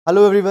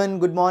Hello everyone,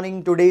 good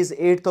morning. Today is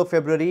 8th of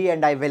February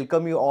and I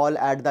welcome you all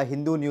at the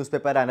Hindu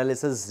newspaper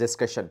analysis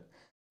discussion.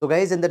 So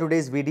guys, in the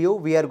today's video,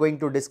 we are going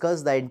to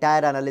discuss the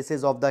entire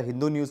analysis of the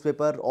Hindu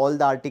newspaper, all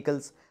the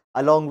articles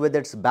along with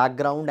its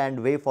background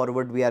and way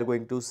forward we are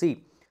going to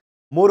see.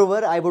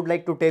 Moreover, I would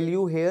like to tell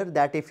you here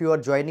that if you are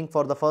joining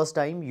for the first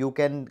time, you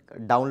can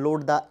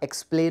download the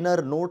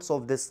explainer notes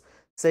of this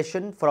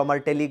session from our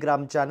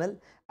Telegram channel,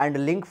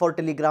 and link for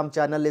Telegram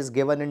channel is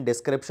given in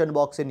description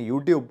box in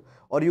YouTube,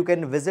 or you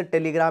can visit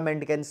Telegram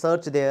and can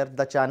search there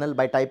the channel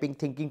by typing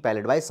Thinking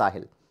Palette by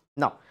Sahil.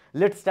 Now,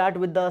 let's start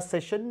with the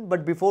session,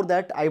 but before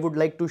that I would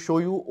like to show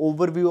you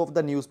overview of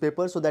the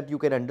newspaper so that you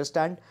can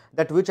understand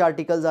that which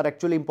articles are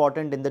actually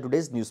important in the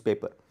today's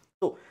newspaper.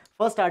 So,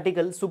 first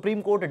article,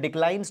 Supreme Court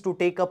declines to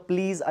take up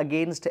pleas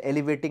against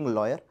elevating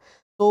lawyer.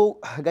 So,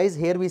 guys,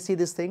 here we see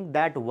this thing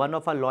that one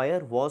of a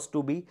lawyer was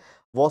to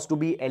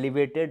be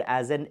elevated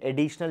as an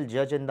additional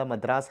judge in the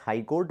Madras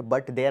High Court,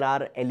 but there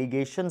are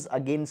allegations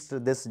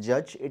against this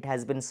judge. It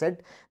has been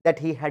said that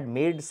he had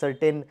made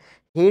certain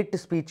hate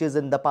speeches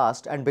in the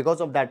past, and because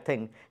of that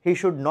thing, he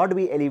should not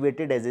be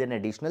elevated as an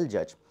additional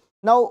judge.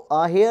 Now,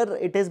 here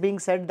it is being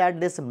said that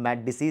this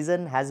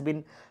decision has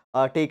been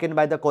taken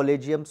by the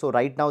collegium, so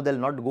right now they'll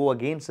not go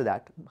against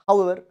that.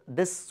 However,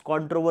 this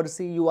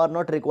controversy, you are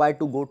not required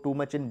to go too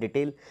much in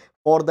detail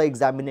for the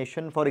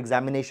examination. For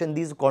examination,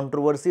 these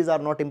controversies are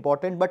not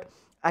important, but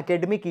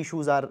academic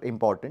issues are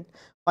important.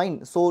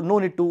 Fine, so no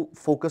need to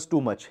focus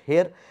too much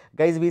here.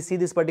 Guys, we see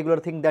this particular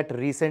thing that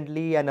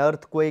recently an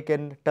earthquake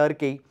in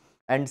Turkey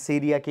and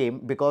Syria came.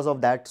 Because of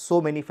that, so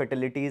many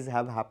fatalities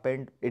have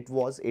happened. It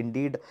was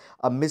indeed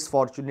a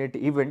misfortunate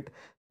event.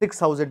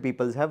 6,000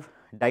 people have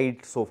died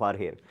so far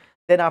here.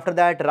 Then after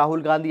that,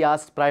 Rahul Gandhi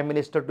asked Prime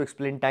Minister to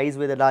explain ties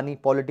with Adani.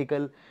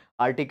 Political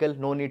article,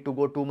 no need to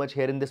go too much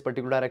here in this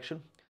particular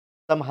direction.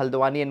 Some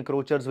Haldwani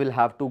encroachers will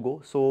have to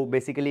go. So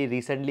basically,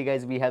 recently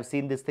guys, we have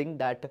seen this thing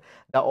that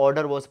the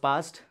order was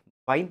passed,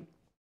 fine,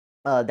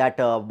 that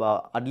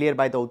earlier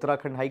by the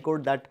Uttarakhand High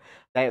Court, that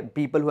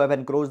people who have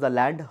encroached the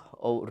land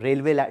or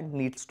railway land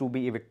needs to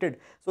be evicted.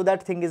 So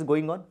that thing is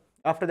going on.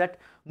 After that,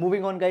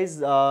 moving on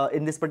guys,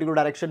 in this particular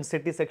direction,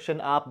 city section,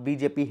 AAP,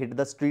 BJP hit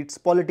the streets,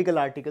 political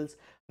articles,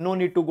 no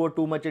need to go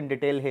too much in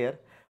detail here.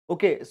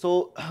 Okay,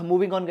 so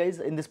moving on guys,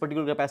 in this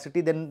particular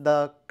capacity, then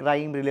the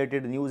crime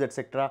related news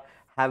etc.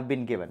 have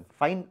been given.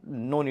 Fine,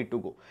 no need to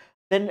go.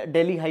 Then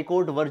Delhi High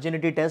Court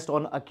virginity test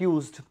on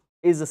accused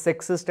is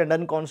sexist and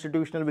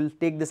unconstitutional. Will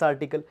take this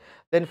article.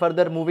 Then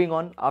further moving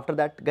on, after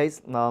that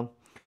guys,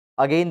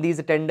 again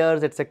these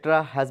tenders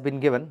etc. has been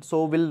given.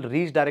 So we'll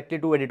reach directly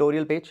to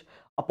editorial page.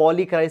 A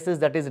poly crisis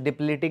that is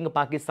depleting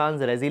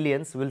Pakistan's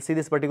resilience. We'll see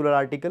this particular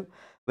article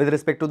with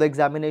respect to the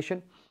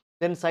examination.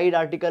 Then side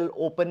article,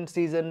 open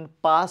season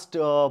past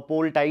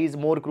poll ties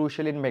more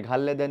crucial in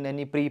Meghalaya than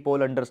any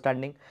pre-poll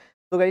understanding.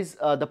 So guys,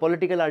 the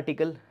political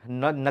article,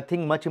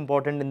 nothing much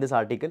important in this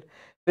article.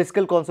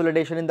 Fiscal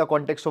consolidation in the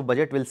context of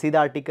budget, we'll see the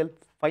article,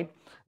 fine.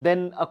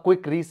 Then a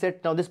quick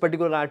reset. Now this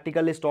particular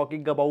article is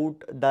talking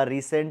about the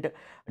recent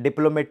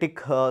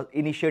diplomatic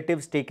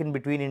initiatives taken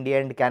between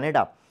India and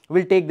Canada.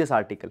 We'll take this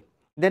article.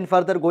 Then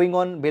further going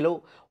on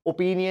below,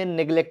 opinion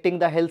neglecting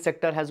the health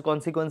sector has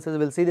consequences.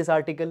 We'll see this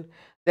article.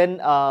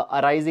 Then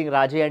arising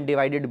Rajay and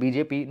divided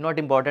BJP, not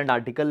important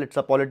article, it's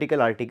a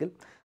political article.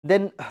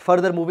 Then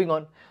further moving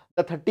on,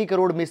 the 30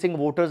 crore missing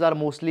voters are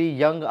mostly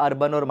young,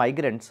 urban or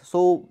migrants.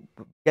 So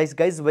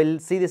guys, we'll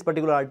see this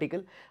particular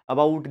article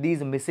about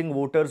these missing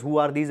voters, who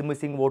are these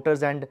missing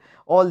voters, and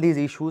all these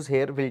issues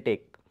here will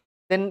take.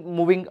 Then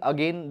moving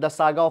again, the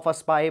saga of a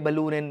spy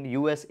balloon in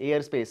US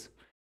airspace.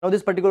 Now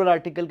this particular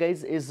article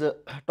guys is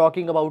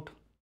talking about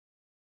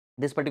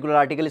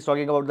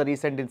the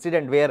recent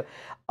incident where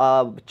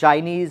a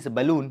Chinese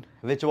balloon,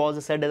 which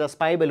was said as a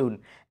spy balloon,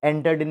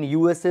 entered in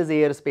US's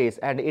airspace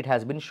and it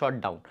has been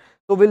shot down.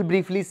 So we'll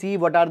briefly see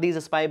what are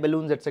these spy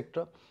balloons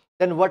etc.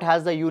 Then what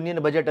has the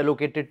union budget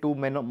allocated to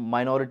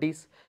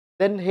minorities.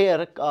 Then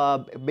here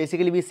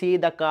basically we see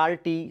the CAR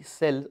T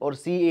cell or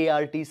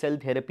CAR-T cell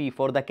therapy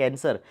for the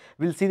cancer.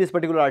 We'll see this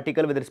particular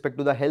article with respect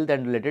to the health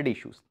and related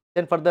issues.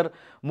 Then further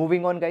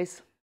moving on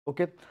guys,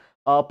 okay.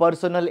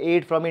 Personal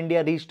aid from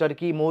India reached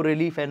Turkey, more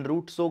relief en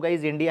route. So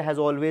guys, India has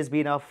always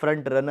been a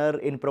front runner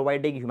in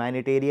providing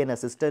humanitarian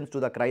assistance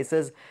to the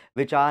crisis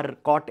which are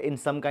caught in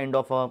some kind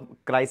of a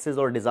crisis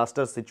or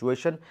disaster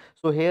situation.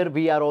 So here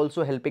we are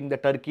also helping the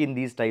Turkey in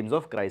these times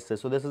of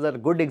crisis. So this is a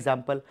good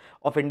example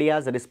of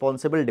India's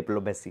responsible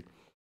diplomacy.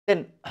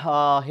 Then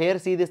here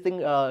see this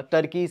thing,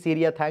 Turkey,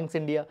 Syria thanks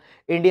India.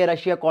 India,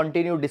 Russia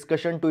continue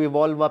discussion to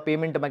evolve a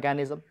payment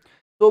mechanism.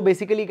 So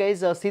basically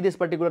guys, see this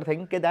particular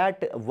thing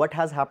that what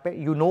has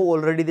happened, you know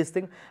already this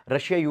thing,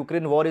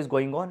 Russia-Ukraine war is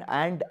going on,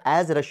 and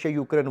as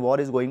Russia-Ukraine war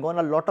is going on,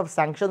 a lot of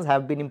sanctions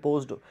have been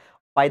imposed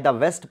by the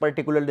West,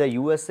 particularly the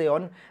USA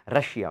on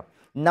Russia.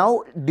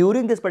 Now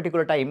during this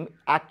particular time,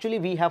 actually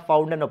we have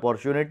found an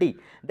opportunity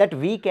that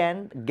we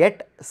can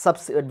get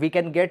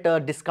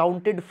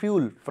discounted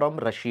fuel from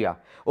Russia,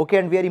 okay,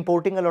 and we are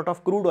importing a lot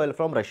of crude oil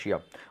from Russia.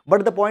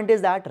 But the point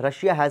is that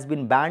Russia has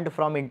been banned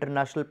from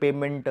international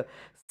payment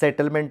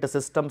settlement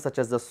systems such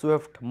as the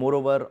SWIFT.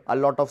 Moreover, a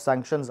lot of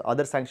sanctions,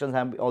 other sanctions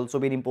have also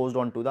been imposed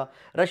onto the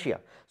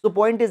Russia. So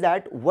point is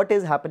that what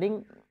is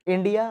happening,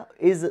 India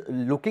is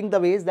looking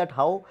the ways that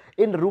how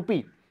in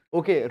rupee,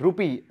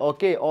 rupee,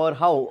 okay, or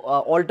how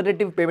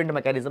alternative payment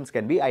mechanisms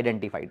can be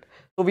identified.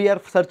 So we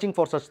are searching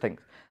for such things.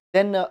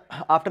 Then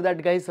after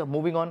that, guys,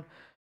 moving on,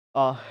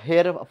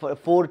 here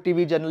four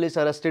TV journalists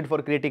arrested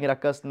for creating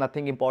ruckus,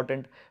 nothing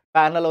important.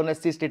 Panel on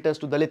SC status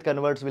to Dalit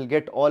converts will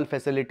get all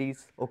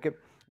facilities, okay.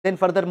 Then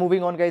further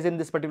moving on, guys, in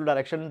this particular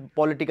direction,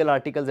 political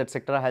articles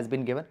etc. has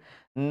been given.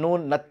 No,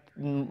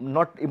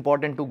 not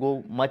important to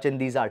go much in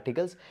these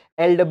articles.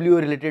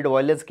 LW related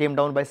violence came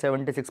down by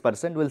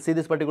 76%. We'll see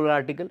this particular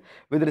article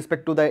with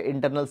respect to the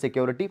internal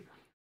security.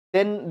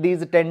 Then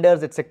these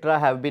tenders etc.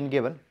 have been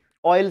given.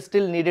 Oil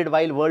still needed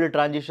while world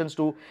transitions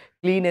to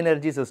clean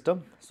energy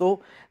system.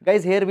 So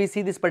guys, here we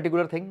see this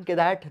particular thing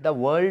that the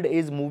world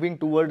is moving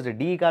towards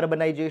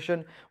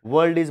decarbonization,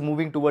 world is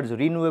moving towards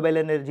renewable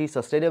energy,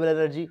 sustainable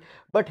energy.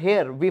 But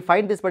here we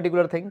find this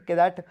particular thing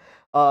that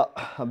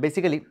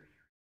basically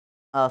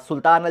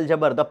Sultan Al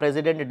Jaber, the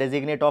president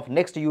designate of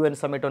next UN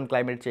summit on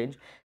climate change,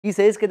 he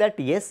says that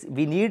yes,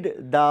 we need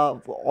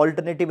the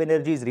alternative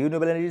energies,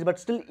 renewable energies, but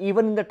still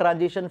even in the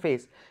transition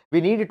phase,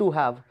 we need to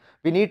have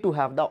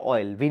the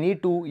oil, we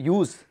need to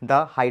use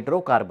the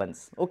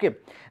hydrocarbons. Okay.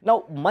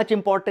 Now, much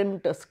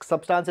important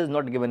substance is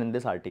not given in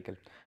this article.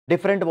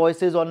 Different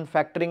voices on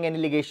factoring an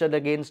allegation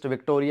against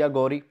Victoria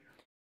Gowri.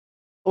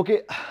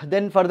 Okay,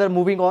 then further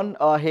moving on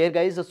here,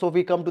 guys, so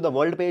we come to the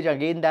world page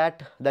again,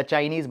 that the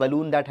Chinese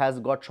balloon that has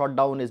got shot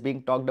down is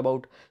being talked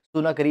about.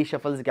 Sunak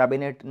reshuffles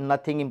cabinet,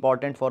 nothing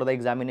important for the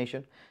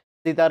examination.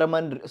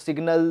 Sitaraman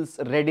signals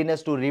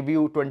readiness to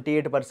review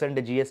 28%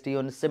 GST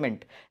on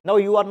cement. Now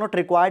you are not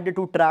required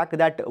to track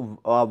that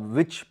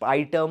which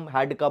item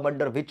had come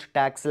under which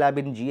tax slab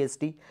in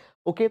GST.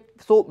 Okay,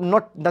 so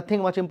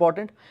nothing much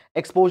important.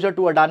 Exposure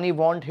to Adani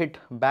won't hit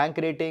bank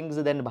ratings.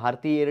 Then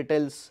Bharti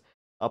Airtel's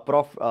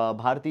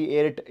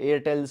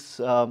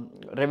Airtel's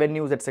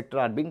revenues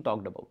etc. are being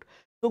talked about.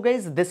 So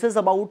guys, this is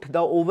about the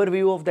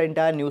overview of the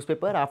entire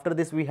newspaper. After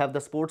this, we have the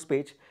sports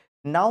page.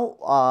 Now,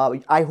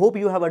 I hope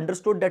you have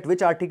understood that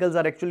which articles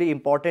are actually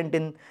important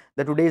in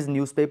the today's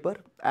newspaper.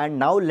 And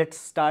now let's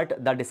start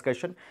the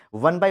discussion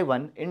one by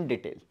one in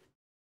detail.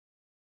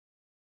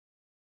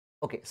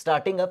 Okay,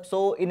 starting up.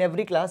 So in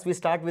every class, we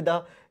start with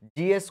the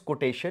GS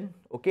quotation.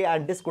 Okay,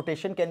 and this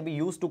quotation can be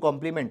used to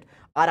complement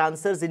our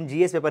answers in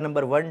GS paper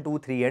number 1, 2,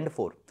 3 and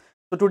 4.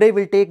 So today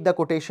we'll take the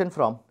quotation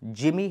from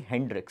Jimi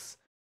Hendrix.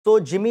 So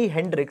Jimi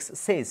Hendrix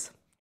says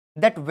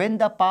that when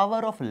the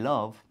power of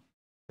love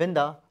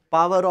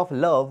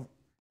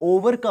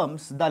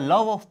overcomes the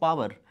love of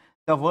power,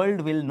 the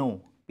world will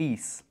know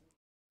peace.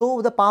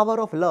 So the power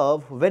of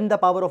love, when the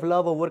power of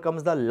love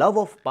overcomes the love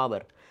of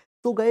power.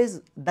 So guys,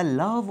 the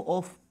love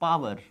of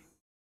power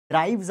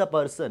drives a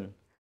person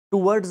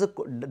towards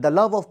the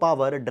love of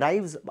power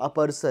drives a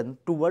person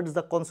towards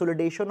the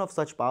consolidation of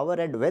such power,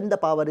 and when the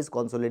power is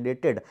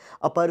consolidated,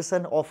 a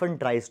person often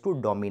tries to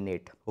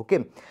dominate.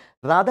 Okay,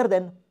 rather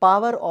than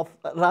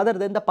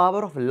the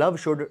power of love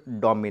should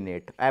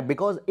dominate,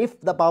 because if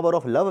the power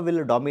of love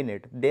will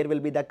dominate, there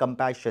will be the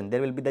compassion, there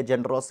will be the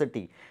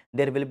generosity,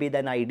 there will be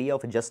an idea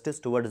of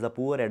justice towards the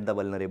poor and the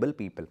vulnerable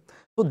people.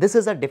 So this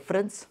is a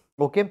difference.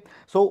 Okay,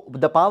 so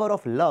the power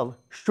of love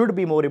should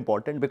be more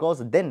important, because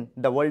then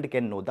the world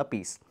can know the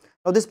peace.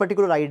 Now this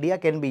particular idea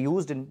can be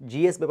used in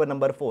GS paper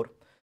number 4.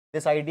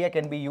 This idea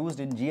can be used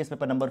in GS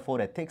paper number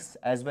 4 ethics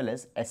as well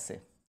as essay.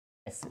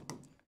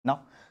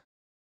 Now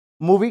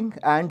moving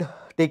and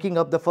taking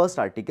up the first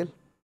article.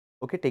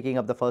 Okay, taking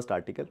up the first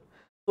article.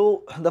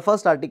 So the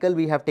first article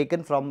we have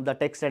taken from the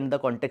text and the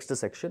context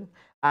section,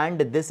 and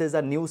this is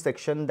a new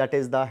section, that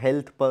is the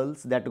health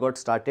pearls, that got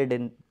started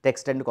in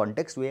text and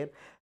context, where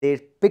they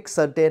pick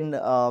certain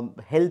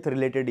health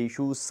related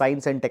issues,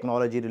 science and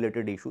technology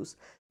related issues.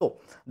 So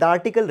the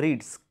article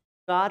reads,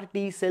 CAR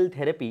T cell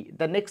therapy,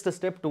 the next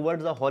step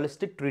towards a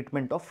holistic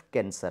treatment of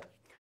cancer.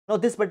 Now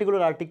this particular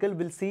article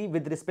will see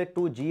with respect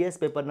to GS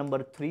paper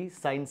number 3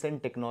 science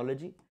and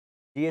technology,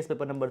 GS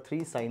paper number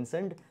 3 science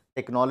and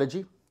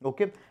technology.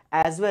 Okay,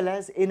 as well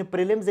as in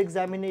prelims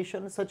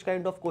examination, such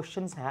kind of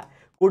questions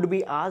could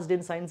be asked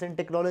in science and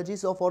technology.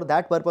 So for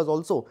that purpose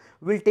also,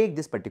 we'll take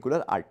this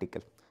particular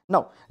article.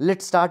 Now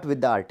let's start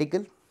with the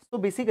article. So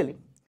basically,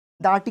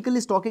 the article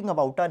is talking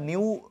about a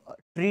new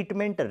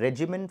treatment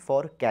regimen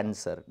for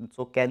cancer.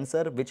 So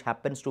cancer, which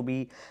happens to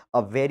be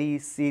a very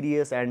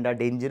serious and a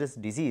dangerous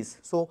disease.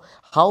 So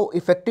how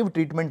effective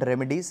treatment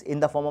remedies in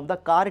the form of the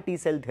CAR T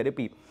cell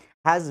therapy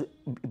has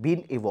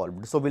been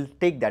evolved. So we'll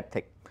take that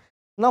thing.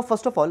 Now,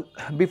 first of all,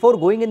 before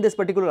going in this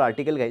particular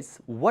article, guys,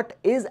 what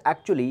is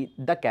actually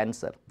the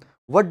cancer?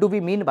 What do we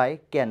mean by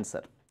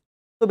cancer?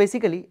 So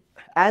basically,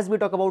 as we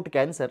talk about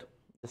cancer,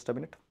 just a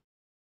minute.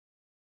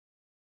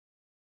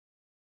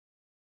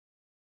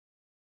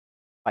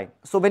 Fine.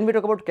 So when we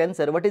talk about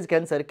cancer, what is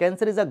cancer?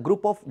 Cancer is a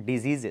group of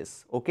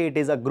diseases. Okay, it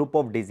is a group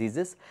of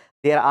diseases.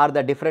 There are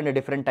the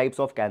different types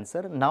of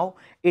cancer. Now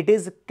it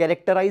is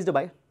characterized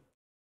by,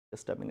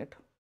 just a minute.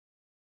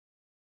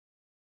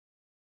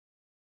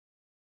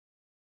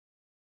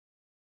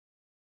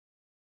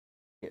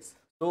 Yes.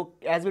 So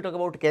as we talk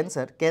about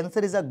cancer,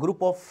 cancer is a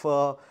group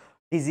of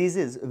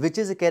diseases which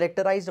is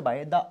characterized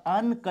by the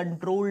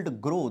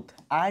uncontrolled growth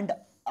and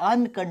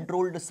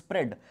uncontrolled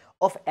spread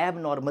of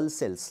abnormal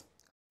cells.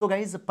 So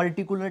guys, a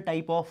particular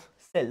type of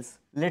cells,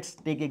 let's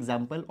take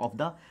example of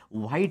the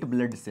white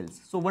blood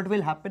cells. So what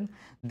will happen?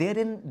 There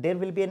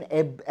will be an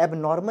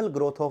abnormal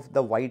growth of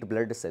the white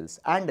blood cells,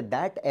 and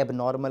that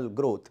abnormal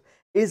growth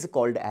is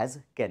called as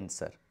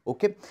cancer.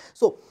 Okay,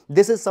 so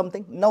this is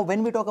something. Now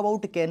when we talk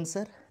about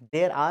cancer,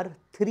 there are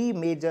three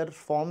major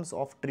forms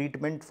of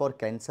treatment for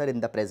cancer in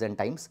the present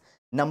times.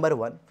 Number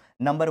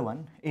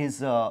one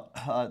is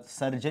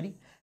surgery.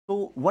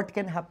 So what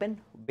can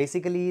happen?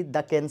 Basically,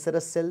 the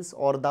cancerous cells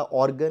or the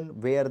organ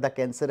where the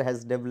cancer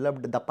has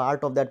developed, the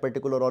part of that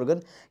particular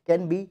organ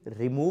can be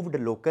removed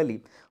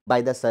locally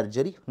by the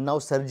surgery. Now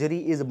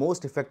surgery is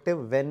most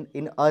effective when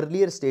in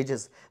earlier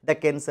stages the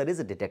cancer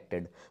is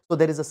detected. So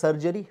there is a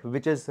surgery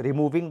which is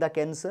removing the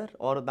cancer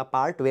or the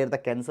part where the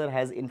cancer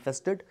has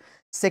infested.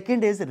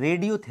 Second is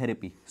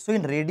radiotherapy. So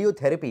in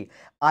radiotherapy,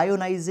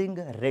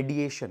 ionizing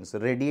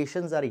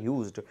radiations are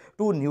used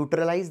to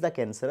neutralize the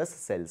cancerous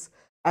cells.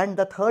 And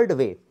the third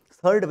way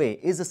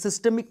is a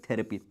systemic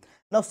therapy.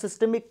 Now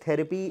systemic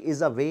therapy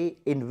is a way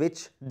in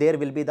which there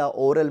will be the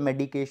oral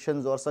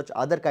medications or such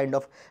other kind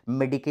of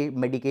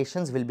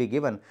medications will be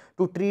given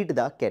to treat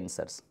the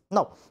cancers.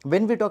 Now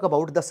when we talk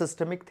about the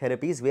systemic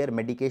therapies where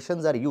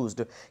medications are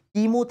used,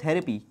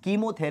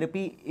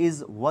 chemotherapy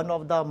is one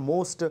of the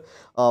most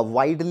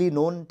widely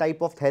known type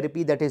of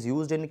therapy that is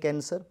used in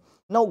cancer.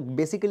 Now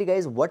basically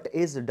guys, what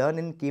is done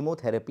in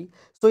chemotherapy?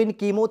 So in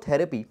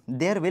chemotherapy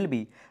there will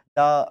be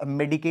the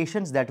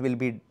medications that will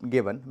be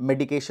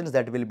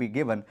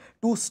given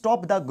to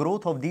stop the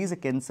growth of these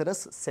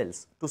cancerous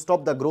cells,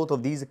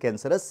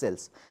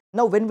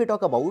 Now when we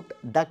talk about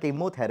the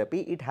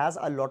chemotherapy, it has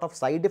a lot of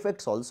side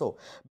effects also,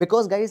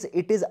 because guys,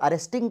 it is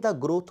arresting the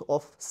growth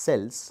of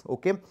cells,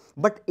 okay,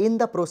 but in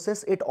the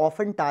process it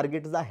often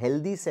targets the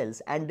healthy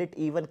cells and it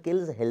even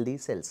kills healthy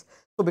cells.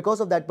 So because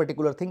of that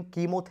particular thing,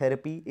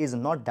 chemotherapy is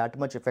not that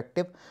much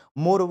effective.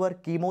 Moreover,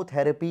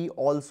 chemotherapy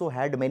also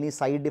had many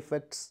side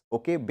effects.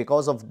 Okay,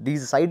 because of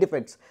these side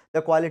effects,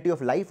 the quality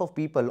of life of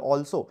people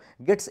also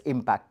gets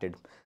impacted.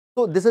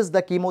 So this is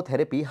the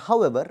chemotherapy.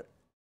 However,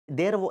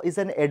 there is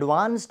an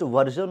advanced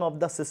version of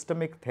the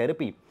systemic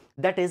therapy,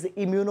 that is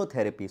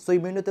immunotherapy. So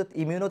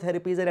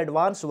immunotherapy is an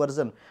advanced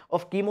version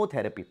of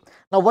chemotherapy.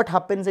 Now what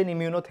happens in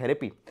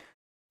immunotherapy?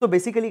 So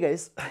basically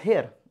guys,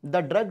 here the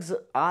drugs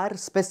are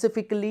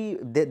specifically,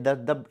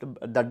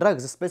 the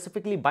drugs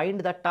specifically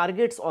bind the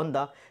targets on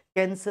the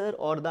cancer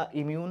or the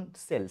immune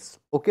cells.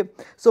 Okay,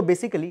 so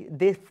basically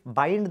they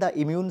bind the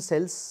immune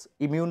cells,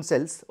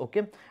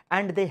 okay,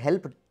 and they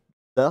help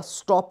the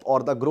stop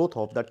or the growth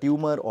of the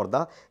tumor or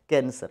the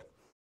cancer.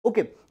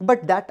 Okay,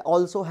 but that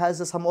also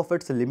has some of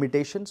its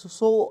limitations.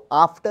 So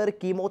after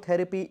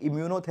chemotherapy,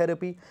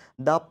 immunotherapy,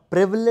 the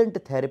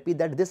prevalent therapy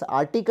that this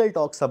article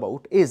talks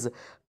about is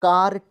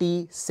CAR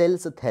T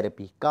cells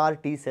therapy. CAR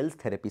T cells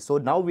therapy. So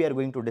now we are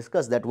going to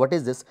discuss that what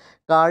is this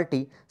CAR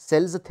T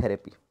cells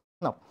therapy.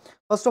 Now,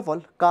 first of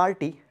all, CAR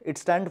T, it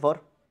stands for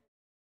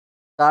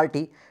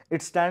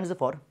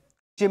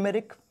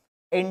chimeric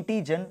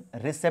antigen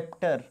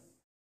receptor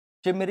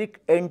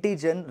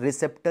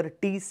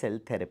T cell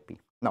therapy.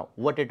 Now,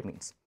 what it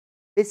means?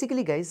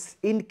 Basically, guys,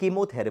 in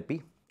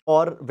chemotherapy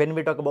or when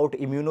we talk about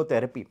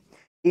immunotherapy,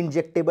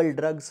 injectable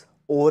drugs,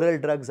 oral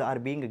drugs are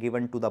being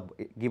given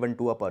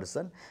to a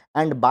person,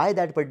 and by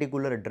that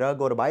particular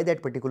drug or by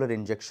that particular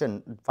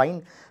injection,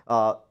 fine.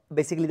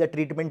 Basically, the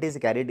treatment is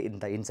carried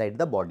inside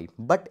the body.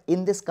 But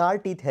in this CAR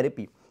T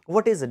therapy,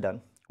 what is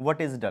done?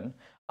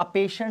 A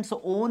patient's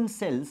own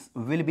cells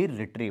will be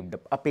retrieved.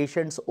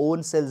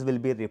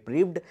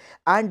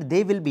 And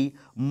they will be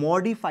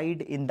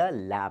modified in the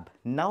lab.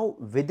 Now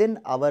within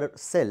our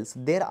cells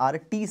there are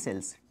T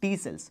cells.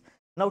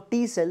 Now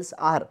T cells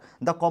are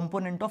the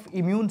component of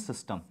immune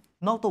system.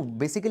 Now so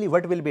basically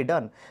what will be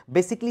done?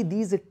 Basically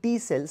these T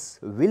cells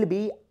will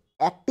be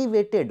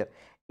activated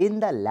in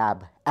the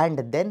lab,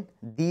 and then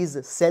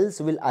these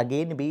cells will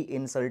again be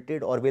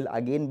inserted or will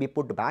again be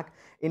put back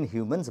in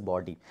human's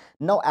body.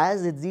 Now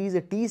as these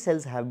T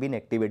cells have been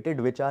activated,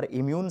 which are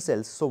immune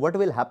cells, so what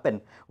will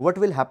happen?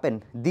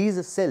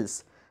 These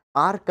cells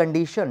are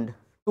conditioned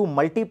to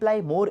multiply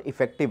more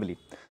effectively.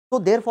 So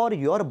therefore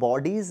your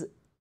body's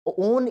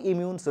own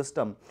immune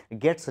system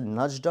gets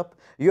nudged up,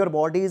 your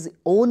body's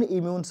own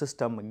immune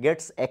system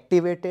gets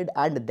activated,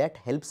 and that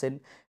helps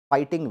in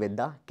fighting with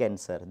the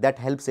cancer, that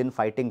helps in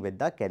fighting with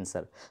the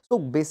cancer. So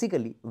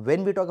basically,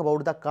 when we talk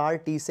about the CAR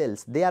T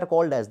cells, they are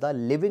called as the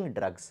living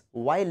drugs.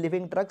 Why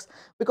living drugs?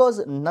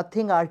 Because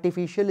nothing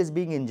artificial is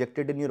being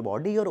injected in your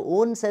body. Your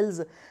own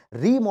cells,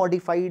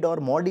 remodified or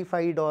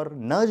modified or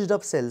nudged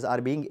up cells,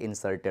 are being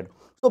inserted.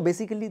 So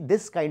basically,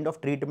 this kind of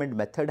treatment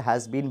method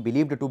has been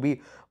believed to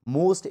be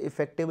most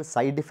effective.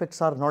 Side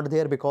effects are not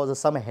there because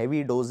some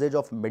heavy dosage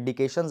of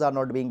medications are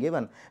not being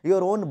given.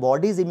 Your own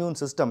body's immune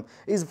system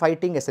is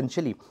fighting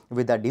essentially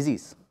with the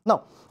disease.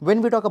 Now, when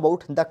we talk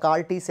about the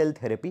CAR T cell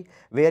therapy,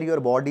 where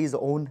your body's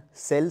own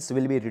cells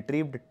will be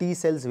retrieved, T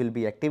cells will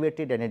be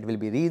activated and it will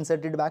be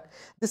reinserted back.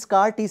 This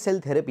CAR T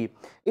cell therapy,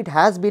 it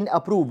has been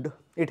approved.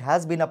 It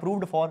has been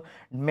approved for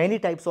many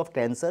types of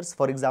cancers.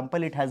 For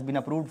example, it has been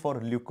approved for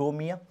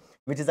leukemia,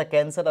 which is a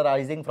cancer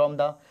arising from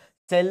the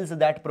cells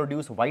that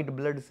produce white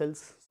blood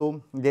cells.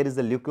 So there is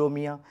the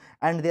leukemia,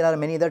 and there are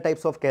many other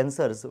types of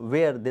cancers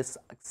where this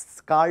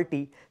CAR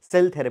T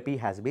cell therapy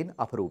has been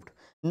approved.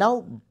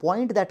 Now,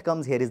 point that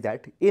comes here is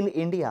that in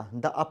India,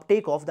 the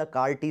uptake of the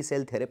CAR T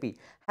cell therapy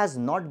has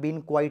not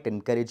been quite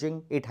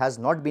encouraging. It has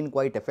not been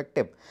quite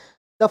effective.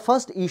 The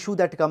first issue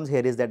that comes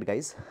here is that,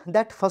 guys,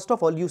 that first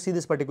of all, you see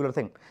this particular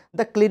thing,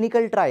 the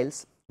clinical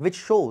trials which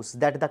shows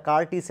that the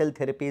CAR T cell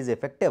therapy is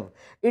effective,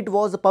 it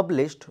was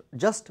published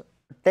just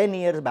 10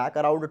 years back,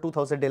 around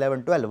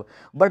 2011-12,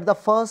 but the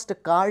first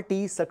CAR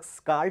T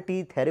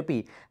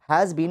therapy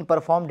has been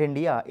performed in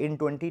India in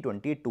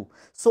 2022.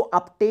 So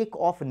uptake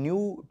of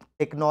new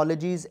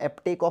technologies,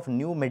 uptake of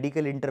new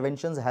medical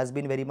interventions has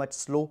been very much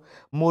slow.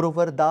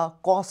 Moreover, the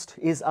cost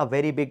is a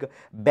very big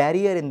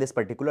barrier in this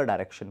particular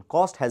direction.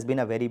 Cost has been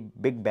a very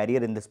big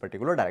barrier in this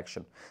particular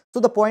direction.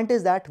 So the point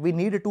is that we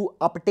need to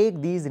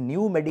uptake these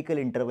new medical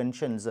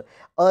interventions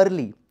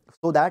early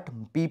so that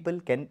people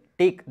can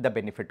take the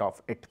benefit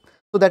of it.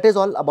 So that is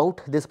all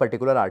about this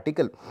particular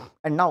article.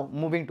 And now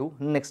moving to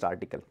next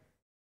article.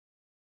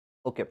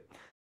 Okay.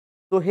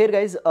 So here,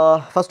 guys,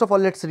 first of all,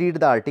 let's read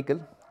the article.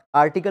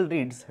 Article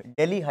reads,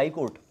 Delhi High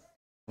Court,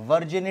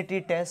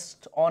 virginity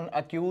test on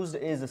accused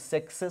is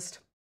sexist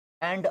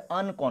and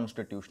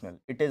unconstitutional.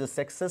 It is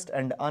sexist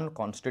and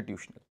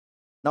unconstitutional.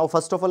 Now,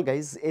 first of all,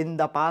 guys, in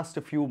the past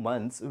few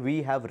months,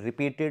 we have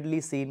repeatedly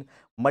seen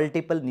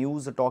multiple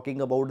news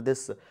talking about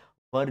this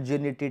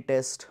virginity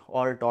test,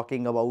 or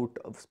talking about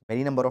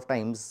many number of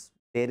times.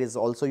 There is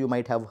also, you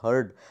might have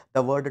heard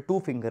the word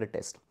two-finger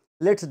test.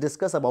 Let's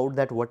discuss about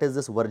that. What is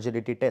this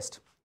virginity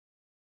test?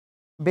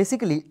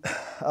 Basically,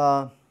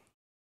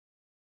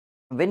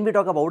 when we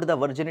talk about the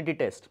virginity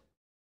test,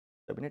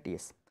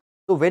 yes.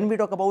 So when we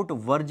talk about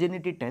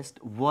virginity test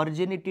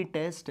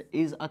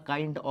is a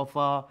kind of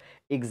a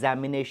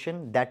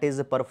examination that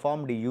is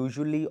performed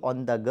usually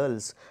on the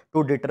girls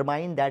to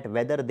determine that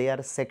whether they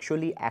are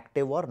sexually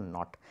active or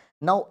not.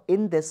 Now,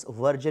 in this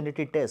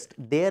virginity test,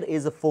 there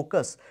is a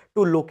focus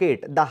to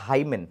locate the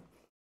hymen,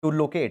 to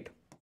locate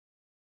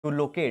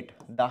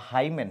the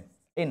hymen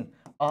in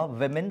a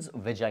woman's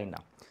vagina.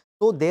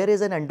 So there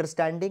is an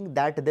understanding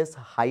that this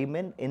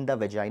hymen in the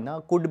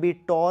vagina could be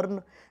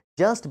torn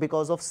just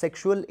because of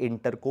sexual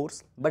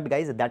intercourse. But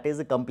guys, that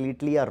is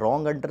completely a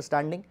wrong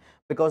understanding,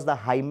 because the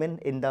hymen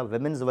in the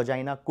women's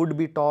vagina could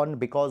be torn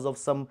because of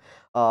some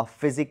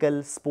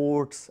physical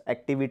sports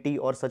activity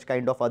or such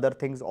kind of other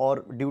things,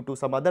 or due to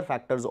some other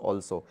factors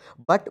also.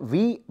 But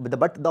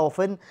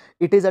often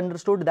it is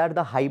understood that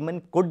the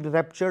hymen could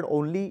rupture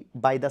only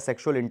by the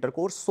sexual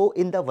intercourse. So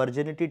in the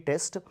virginity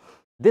test,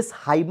 this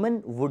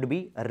hymen would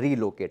be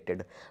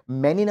relocated.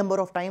 Many number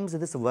of times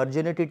this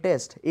virginity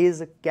test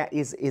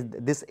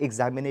this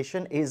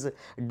examination is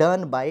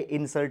done by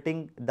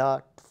inserting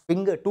the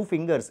two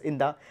fingers in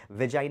the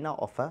vagina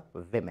of a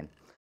woman.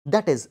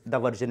 That is the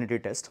virginity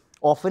test.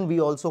 Often we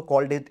also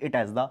called it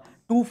as the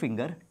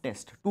two-finger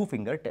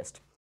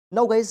test.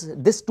 Now, guys,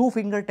 this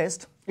two-finger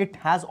test, it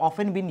has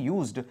often been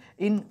used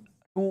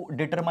to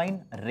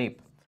determine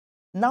rape.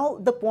 Now,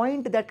 the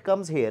point that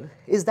comes here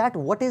is that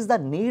what is the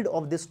need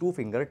of this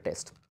two-finger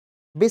test?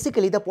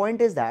 Basically, the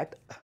point is that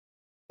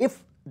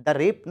if the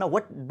rape, now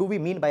what do we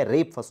mean by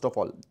rape first of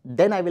all?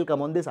 Then I will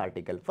come on this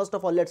article. First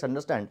of all, let's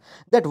understand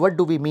that what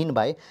do we mean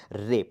by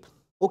rape?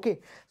 Okay,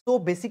 so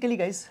basically,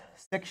 guys,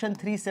 section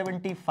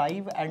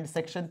 375 and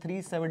section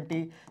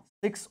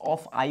 376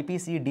 of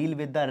IPC deal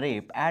with the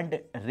rape, and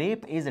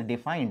rape is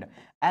defined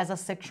as a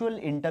sexual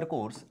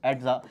intercourse,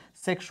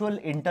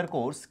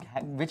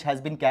 which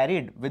has been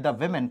carried with the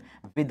women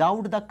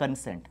without the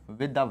consent,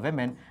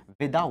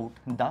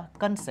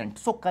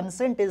 So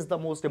consent is the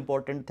most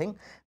important thing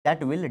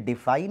that will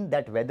define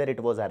that whether it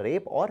was a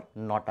rape or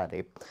not a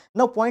rape.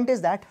 Now, point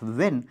is that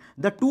when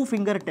the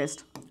two-finger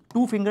test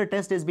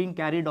is being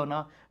carried on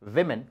a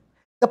woman,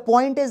 the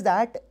point is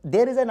that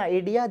there is an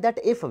idea that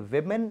if a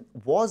woman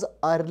was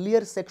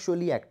earlier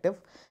sexually active,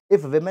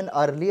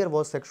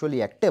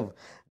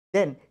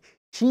 then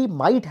she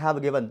might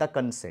have given the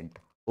consent.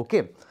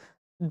 Okay.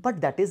 but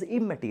that is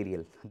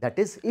immaterial. That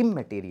is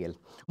immaterial.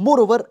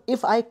 Moreover,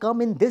 if I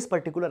come in this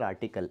particular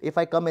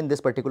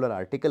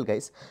article,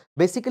 guys,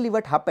 basically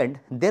what happened,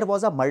 there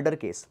was a murder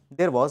case.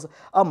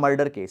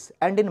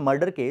 And in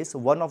murder case,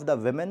 one of the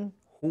women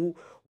who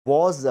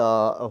was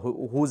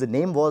whose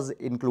name was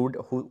include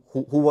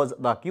who was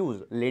the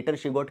accused, later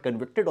she got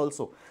convicted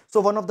also.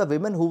 So one of the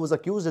women who was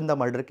accused in the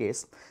murder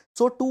case,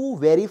 so to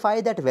verify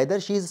that whether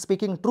she is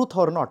speaking truth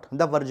or not,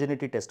 the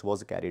virginity test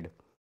was carried.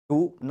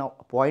 To now,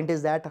 point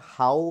is that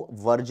how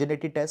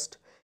virginity test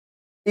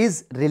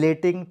is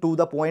relating to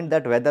the point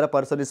that whether a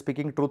person is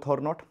speaking truth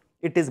or not.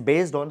 It is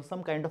based on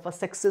some kind of a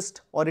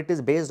sexist, or it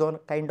is based on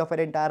kind of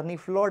an entirely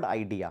flawed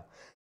idea.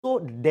 So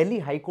Delhi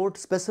High Court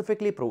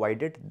specifically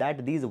provided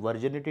that these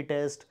virginity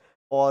test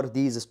or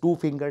these two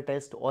finger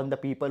test on the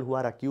people who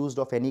are accused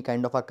of any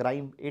kind of a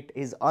crime, it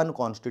is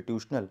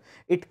unconstitutional.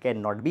 It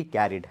cannot be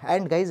carried.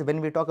 And guys, when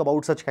we talk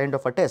about such kind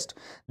of a test,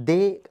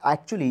 they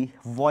actually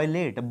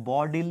violate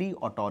bodily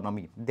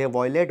autonomy. They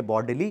violate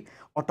bodily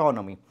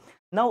autonomy.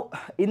 Now,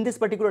 in this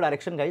particular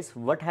direction, guys,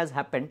 what has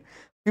happened?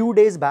 Few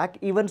days back,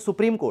 even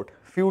Supreme Court,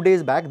 few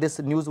days back, this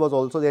news was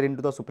also there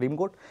into the Supreme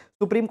Court.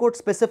 Supreme Court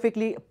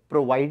specifically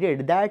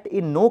provided that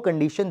in no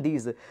condition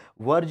these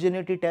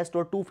virginity test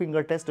or two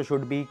finger test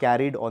should be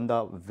carried on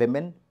the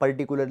women,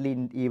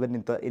 particularly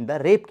even in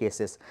the rape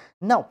cases.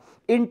 Now,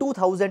 in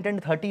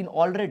 2013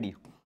 already,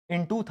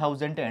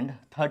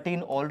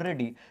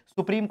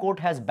 Supreme Court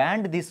has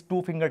banned this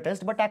two finger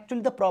test, but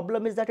actually the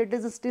problem is that it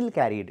is still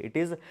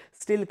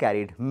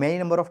carried. Many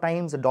number of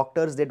times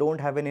doctors, they don't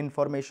have any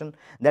information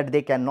that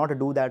they cannot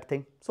do that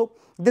thing. So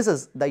this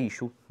is the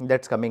issue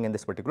that's coming in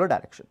this particular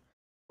direction.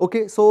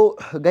 Okay, so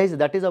guys,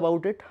 that is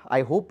about it.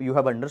 I hope you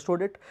have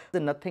understood it.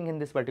 There's nothing in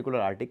this particular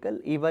article.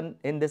 Even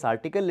in this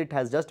article, it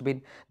has just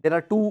been, there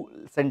are two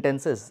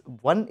sentences.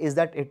 One is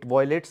that it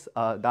violates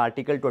the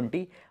Article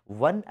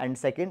 21, and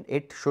second,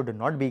 it should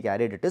not be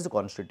carried. It is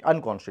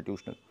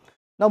unconstitutional.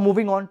 Now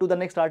moving on to the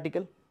next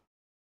article.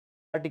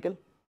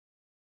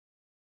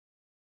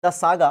 The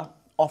saga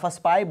of a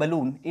spy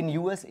balloon in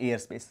US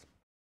airspace.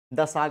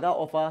 The saga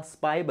of a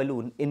spy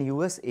balloon in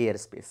US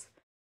airspace.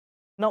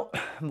 Now,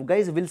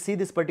 guys, we'll see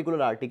this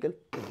particular article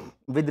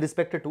with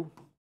respect to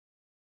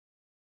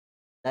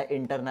the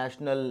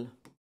international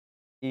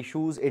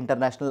issues,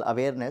 international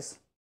awareness.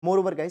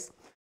 Moreover, guys,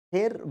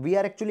 here we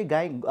are actually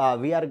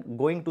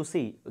going to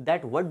see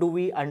that what do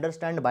we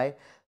understand by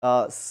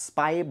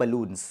spy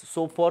balloons.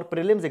 So for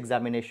prelims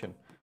examination,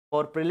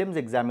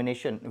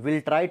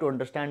 we'll try to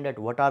understand that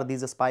what are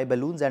these spy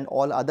balloons, and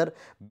all other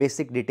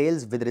basic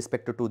details with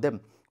respect to them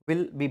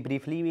will be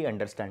briefly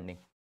understanding.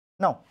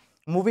 Now,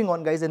 moving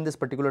on, guys, in this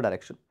particular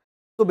direction.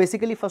 So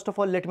basically, first of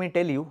all, let me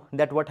tell you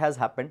that what has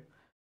happened.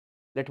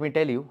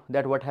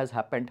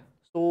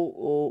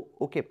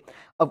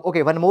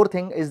 Okay, one more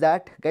thing is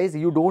that, guys,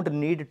 you don't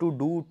need to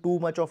do too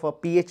much of a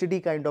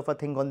PhD kind of a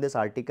thing on this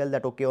article,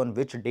 that okay, on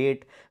which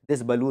date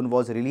this balloon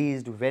was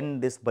released, when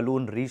this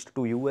balloon reached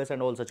to US,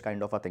 and all such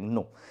kind of a thing.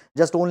 No,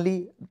 just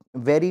only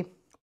very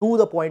to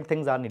the point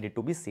things are needed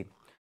to be seen.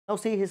 Now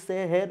see,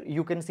 here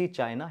you can see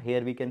China,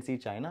 here we can see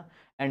China,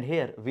 and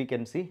here we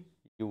can see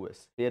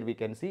US.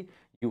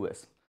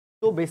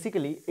 So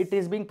basically, it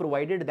is being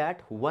provided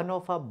that one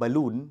of a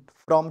balloon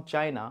from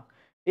China,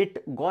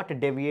 it got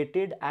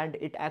deviated and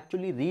it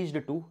actually reached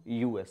to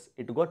US.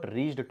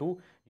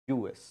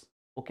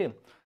 Okay,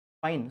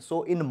 fine.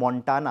 So in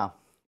Montana,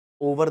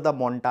 over the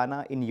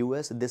Montana in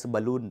US, this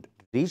balloon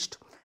reached,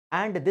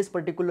 and this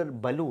particular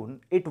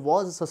balloon, it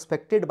was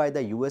suspected by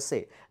the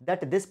USA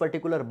that this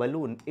particular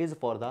balloon is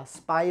for the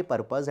spy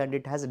purpose, and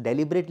it has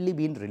deliberately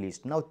been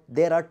released. Now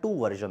there are two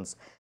versions.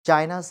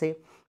 China say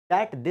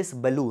that this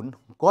balloon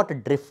got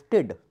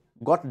drifted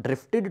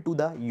to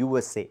the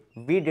USA.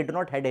 We did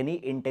not had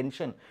any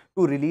intention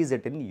to release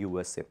it in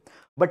USA,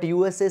 but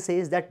USA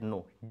says that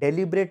no,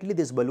 deliberately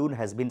this balloon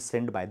has been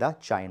sent by the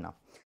China.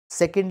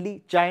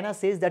 Secondly, China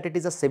says that it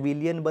is a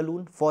civilian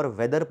balloon, for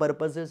weather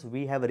purposes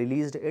we have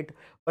released it,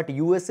 but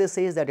USA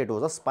says that it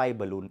was a spy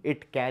balloon.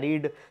 It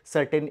carried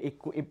certain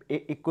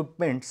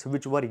equipments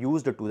which were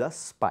used to the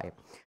spy.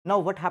 Now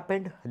what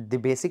happened?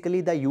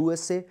 Basically the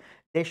USA,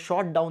 they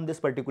shot down this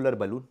particular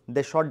balloon.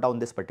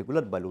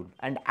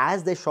 And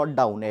as they shot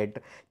down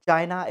it,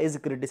 China is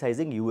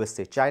criticizing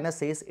USA. China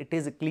says it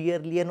is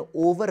clearly an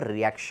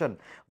overreaction,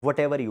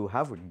 whatever you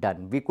have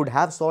done. We could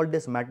have solved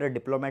this matter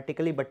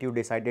diplomatically, but you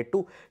decided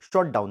to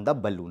shot down the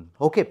balloon.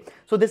 Okay,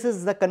 so this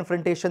is the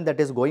confrontation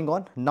that is going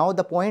on. Now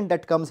the point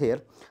that comes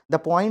here,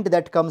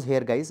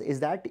 guys,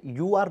 is that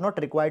you are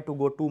not required to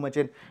go too much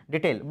in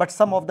detail, but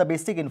some of the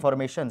basic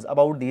informations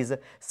about these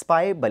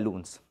spy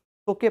balloons.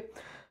 Okay,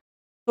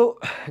 so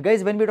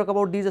guys, when we talk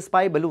about these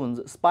spy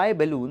balloons,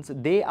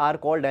 they are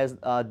called as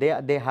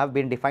they have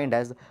been defined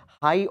as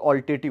high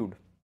altitude.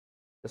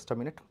 Just a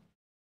minute.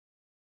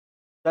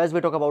 So as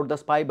we talk about the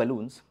spy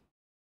balloons,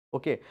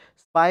 okay,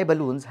 spy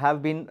balloons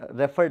have been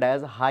referred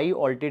as high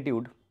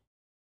altitude.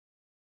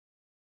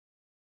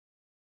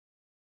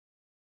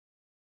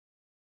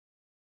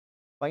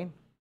 Fine.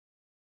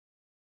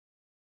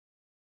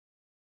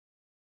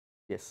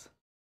 Yes.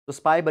 So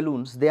spy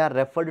balloons, they are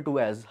referred to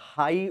as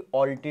high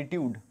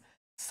altitude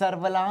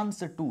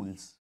surveillance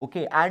tools,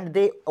 okay, and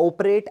they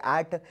operate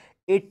at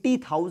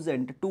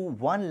 80,000 to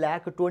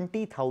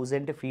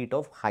 1,20,000 feet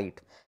of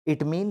height.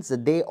 It means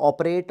they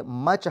operate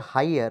much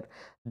higher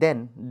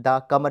than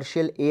the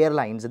commercial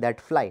airlines that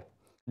fly.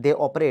 They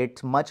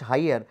operate much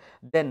higher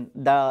than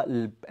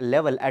the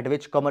level at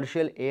which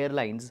commercial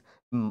airlines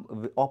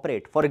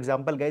operate. For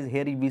example, guys,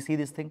 here we see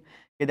this thing,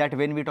 that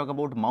when we talk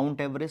about Mount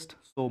Everest,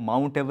 so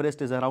Mount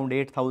Everest is around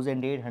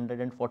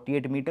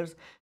 8,848 meters.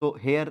 So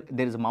here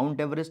there is Mount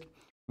Everest.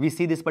 We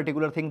see this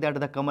particular thing that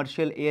the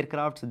commercial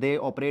aircrafts, they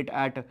operate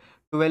at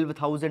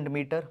 12,000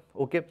 meter,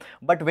 okay.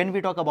 But when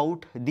we talk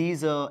about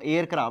these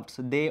aircrafts,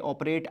 they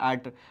operate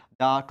at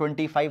the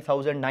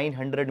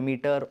 25,900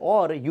 meter,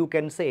 or you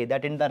can say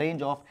that in the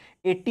range of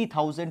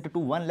 80,000 to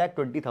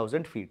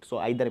 1,20,000 feet. So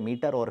either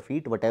meter or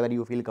feet, whatever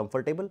you feel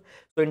comfortable.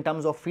 So in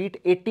terms of feet,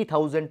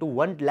 80,000 to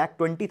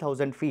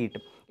 1,20,000 feet,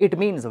 it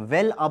means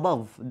well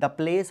above the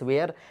place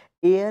where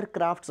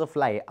aircrafts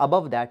fly.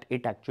 Above that,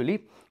 it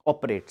actually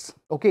operates,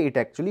 okay, it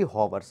actually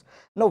hovers.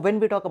 Now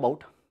when we talk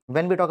about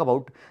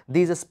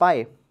these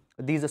spy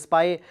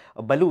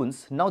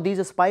balloons, now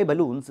these spy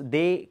balloons,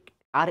 they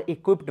are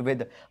equipped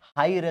with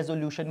high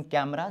resolution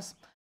cameras.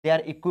 They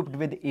are equipped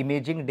with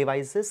imaging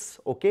devices,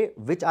 okay,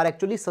 which are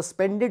actually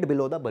suspended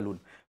below the balloon.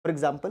 For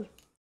example,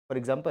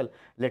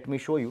 let me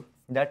show you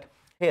that.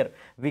 Here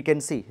we can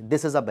see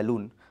this is a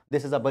balloon,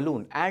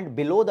 and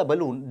below the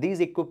balloon,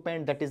 these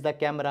equipment, that is the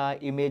camera,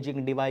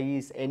 imaging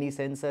device, any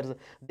sensors,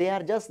 they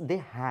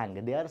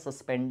hang, they are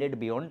suspended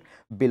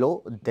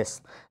below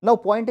this. Now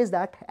point is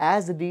that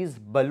as these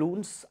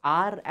balloons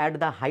are at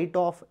the height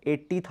of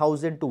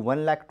 80,000 to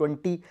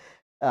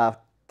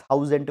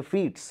 1,20,000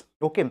 feet,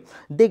 okay,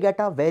 they get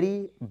a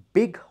very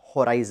big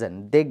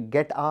horizon, they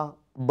get a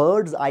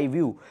bird's eye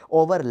view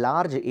over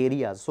large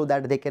areas, so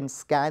that they can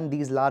scan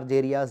these large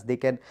areas, they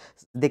can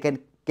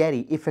carry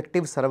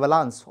effective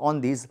surveillance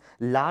on these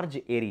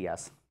large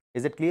areas.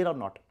 Is it clear or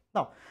not?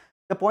 Now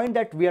the point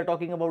that we are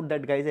talking about,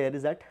 that guys, here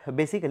is that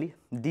basically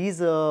these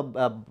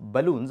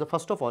balloons,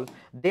 first of all,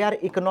 they are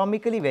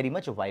economically very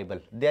much viable.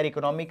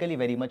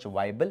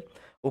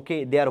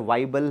 Okay, they are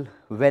viable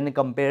when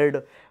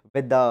compared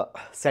with the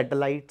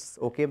satellites,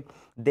 okay.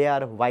 They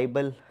are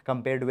viable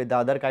compared with the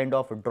other kind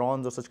of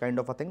drones or such kind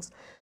of things,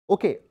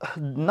 okay.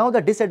 Now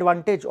the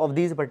disadvantage of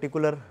these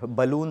particular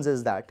balloons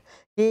is that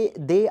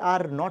they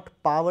are not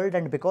powered,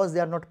 and because they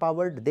are not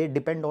powered, they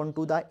depend on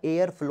to the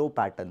airflow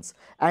patterns,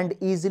 and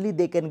easily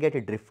they can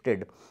get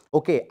drifted,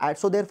 okay.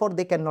 So therefore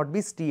they cannot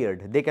be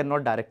steered, they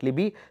cannot directly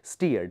be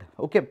steered,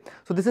 okay.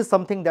 So this is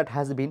something that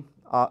has been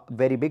a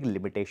very big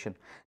limitation.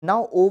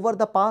 Now over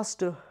the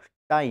past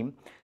time,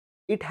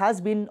 it has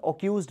been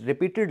accused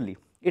repeatedly,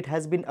 okay. It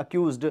has been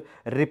accused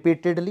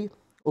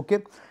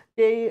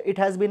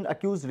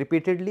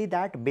repeatedly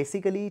that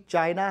basically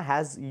China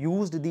has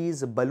used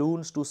these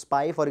balloons to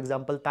spy. For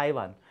example,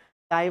 Taiwan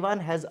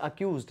has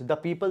accused the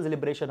People's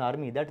Liberation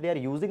Army that they are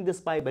using this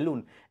spy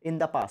balloon in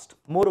the past.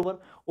 Moreover,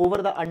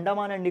 over the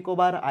Andaman and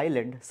Nicobar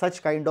Island,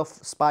 such kind of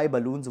spy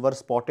balloons were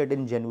spotted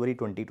in January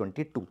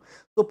 2022.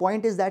 So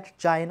point is that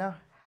China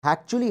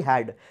actually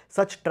had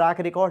such track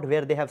record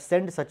where they have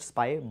sent such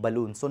spy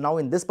balloons. So now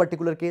in this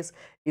particular case,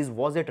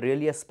 was it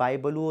really a spy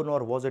balloon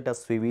or was it a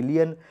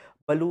civilian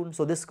balloon?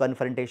 So this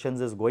confrontations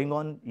is going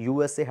on.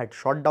 USA had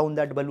shot down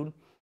that balloon,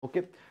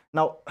 okay.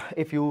 Now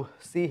if you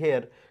see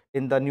here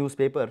in the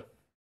newspaper,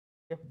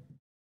 okay,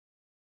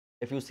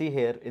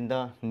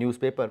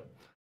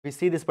 we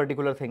see this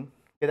particular thing,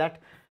 okay,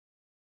 that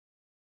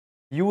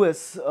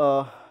US,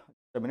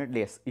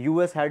 yes,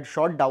 US had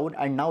shot down,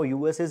 and now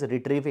US is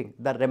retrieving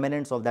the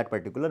remnants of that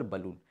particular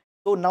balloon.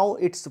 So now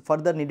it's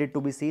further needed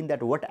to be seen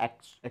that what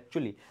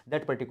actually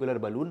that particular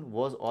balloon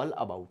was all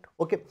about,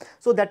 okay.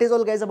 So that is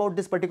all, guys, about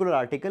this particular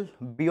article.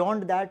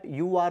 Beyond that,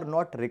 you are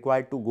not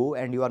required to go,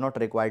 and you are not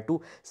required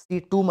to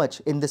see too much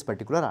in this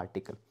particular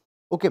article,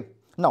 okay.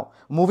 Now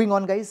moving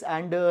on, guys,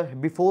 and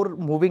before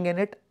moving in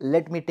it,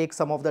 let me take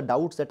some of the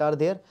doubts that are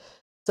there.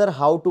 Sir,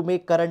 how to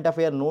make current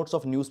affair notes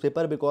of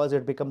newspaper, because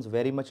it becomes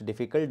very much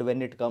difficult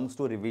when it comes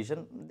to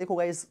revision. Dekho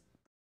guys,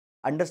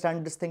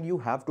 understand this thing, you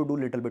have to do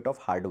little bit of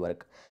hard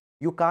work.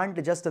 You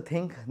can't just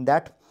think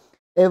that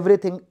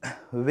everything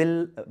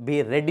will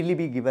be readily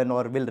be given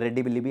or will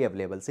readily be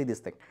available. See this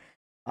thing.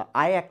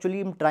 I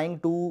actually am trying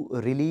to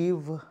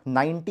relieve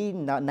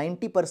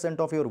 90%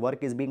 of your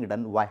work is being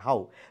done. Why?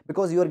 How?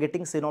 Because you are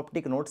getting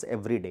synoptic notes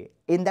every day.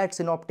 In that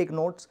synoptic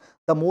notes,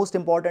 the most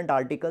important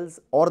articles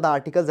or the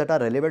articles that are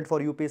relevant for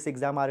UPSC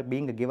exam are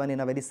being given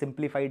in a very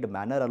simplified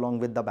manner along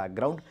with the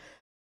background.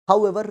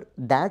 However,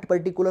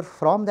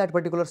 from that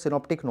particular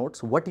synoptic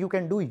notes, what you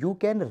can do, you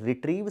can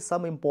retrieve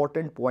some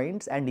important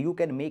points and you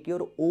can make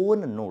your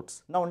own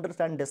notes. Now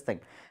understand this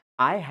thing.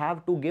 I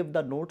have to give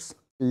the notes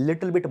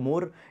little bit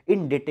more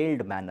in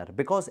detailed manner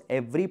because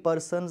every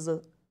person's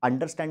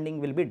understanding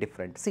will be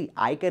different. See,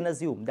 I can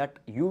assume that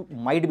you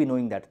might be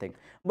knowing that thing,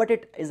 but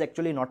it is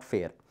actually not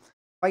fair.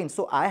 Fine,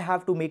 so I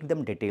have to make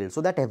them detailed so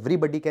that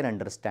everybody can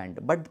understand.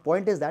 But the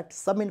point is that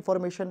some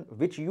information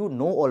which you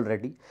know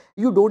already,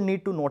 you don't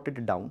need to note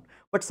it down.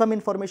 But some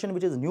information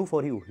which is new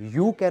for you,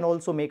 you can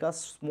also make a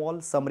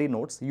small summary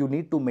notes. You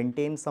need to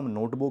maintain some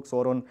notebooks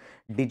or on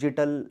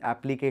digital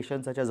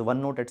applications such as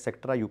OneNote,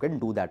 etc. You can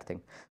do that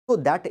thing. So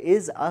that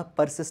is a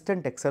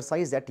persistent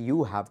exercise that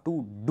you have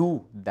to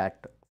do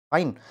that.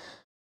 Fine.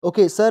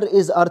 Okay, sir,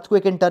 is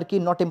earthquake in Turkey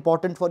not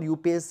important for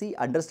UPSC?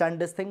 Understand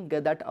this thing,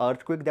 that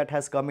earthquake that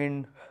has come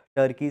in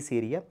Turkey,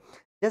 Syria.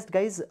 Just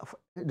guys,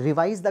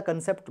 revise the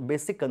concept,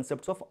 basic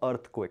concepts of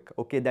earthquake.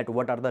 Okay, that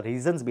what are the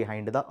reasons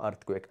behind the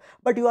earthquake.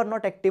 But you are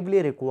not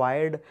actively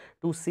required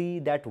to see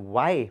that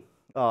why,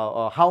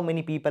 how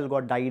many people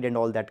got died and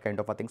all that kind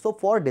of a thing. So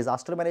for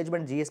disaster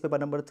management, GS paper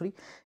number 3,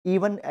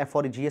 even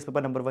for GS paper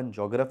number 1,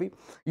 geography,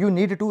 you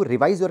need to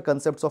revise your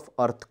concepts of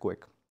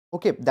earthquake.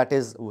 Okay, that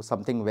is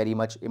something very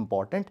much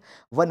important.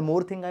 One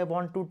more thing I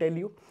want to tell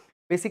you,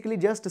 basically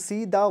just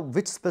see the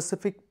which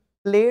specific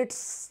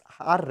plates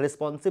are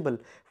responsible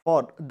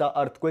for the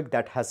earthquake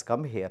that has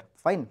come here.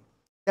 Fine,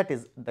 that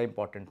is the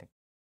important thing.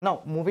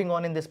 Now moving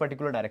on in this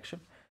particular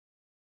direction.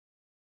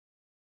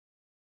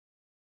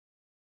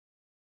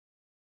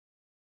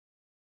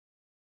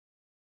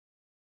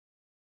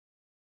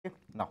 Okay.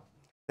 Now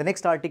the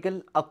next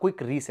article, a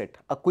quick reset,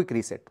 a quick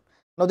reset.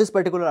 Now this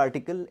particular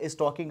article is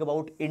talking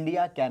about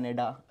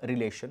India-Canada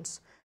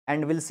relations,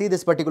 and we'll see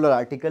this particular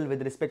article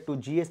with respect to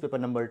GS paper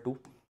number 2,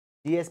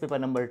 GS paper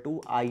number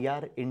 2,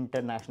 IR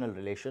international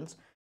relations,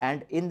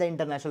 and in the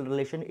international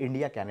relation,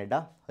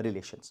 India-Canada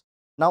relations.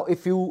 Now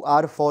if you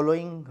are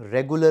following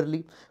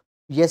regularly,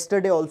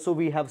 yesterday also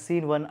we have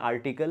seen one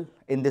article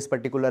in this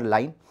particular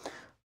line.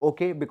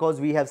 Okay,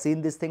 because we have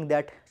seen this thing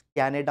that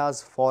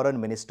Canada's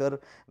foreign minister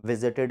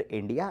visited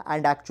India,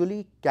 and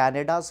actually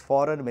Canada's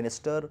foreign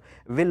minister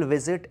will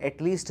visit at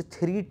least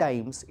 3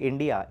 times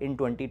India in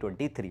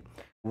 2023.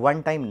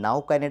 One time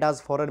now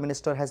Canada's foreign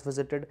minister has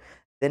visited,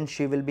 then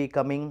she will be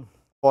coming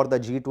for the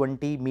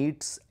G20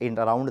 meets in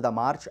around the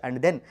March,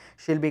 and then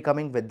she'll be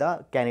coming with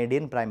the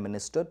Canadian Prime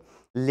Minister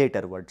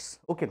laterwards.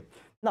 Okay,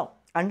 now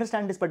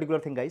understand this particular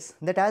thing, guys,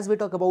 that as we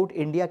talk about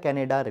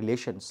India-Canada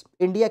relations,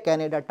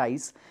 India-Canada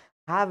ties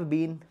have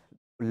been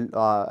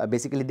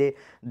basically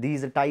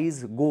these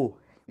ties go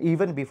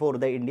even before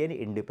the Indian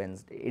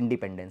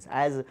independence,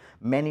 as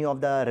many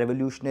of the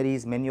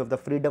revolutionaries, many of the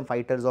freedom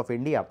fighters of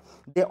India,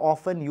 they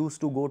often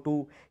used to go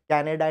to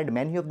Canada, and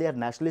many of their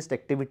nationalist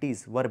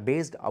activities were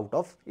based out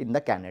of in the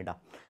Canada.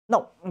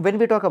 Now when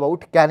we talk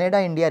about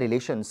Canada-India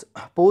relations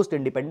post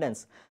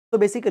independence, so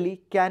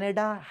basically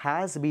Canada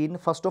has been,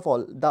 first of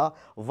all, the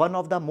one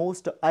of the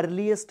most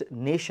earliest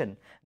nation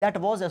that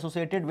was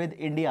associated with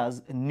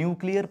India's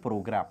nuclear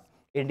program.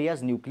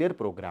 India's nuclear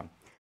program.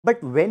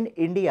 But when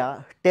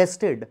India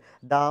tested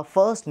the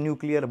first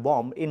nuclear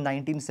bomb in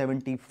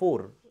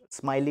 1974,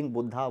 Smiling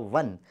Buddha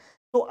 1,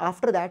 so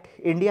after that,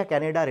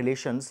 India-Canada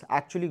relations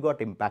actually got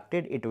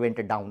impacted, it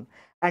went down.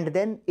 And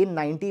then in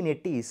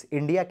 1980s,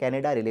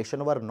 India-Canada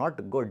relations were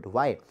not good.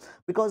 Why?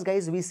 Because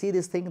guys, we see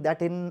this thing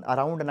that in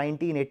around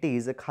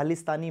 1980s,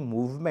 Khalistani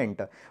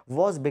movement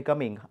was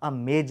becoming a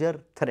major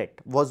threat,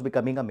 was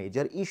becoming a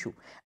major issue.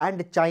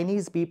 And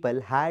Chinese people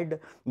had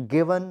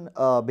given,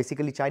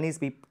 basically Chinese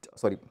people,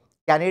 sorry,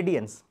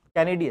 Canadians,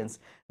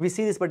 we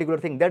see this particular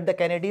thing that the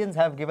Canadians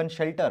have given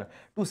shelter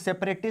to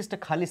separatist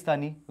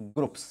Khalistani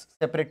groups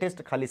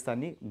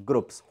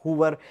who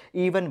were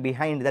even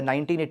behind the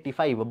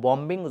 1985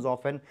 bombings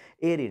of an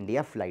Air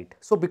India flight.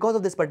 So because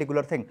of this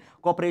particular thing,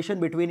 cooperation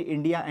between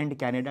India and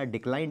Canada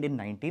declined in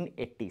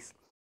 1980s.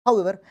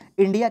 However,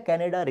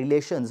 India-Canada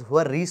relations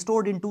were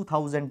restored in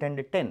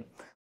 2010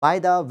 by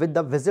with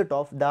the visit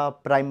of the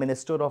Prime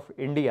Minister of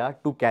India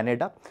to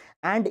Canada,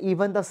 and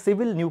even the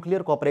civil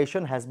nuclear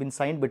cooperation has been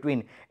signed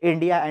between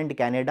India and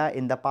Canada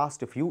in the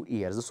past few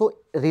years. So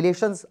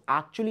relations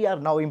actually are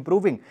now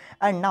improving,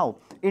 and now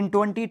in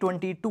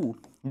 2022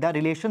 the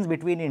relations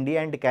between India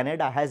and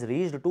Canada has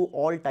reached to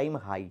all-time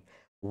high.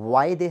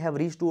 Why they have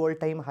reached to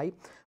all-time high?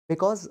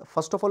 Because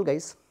first of all,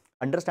 guys,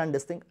 understand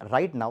this thing,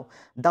 right now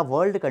the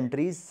world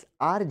countries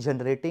are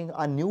generating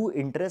a new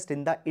interest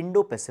in the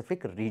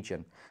Indo-Pacific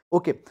region.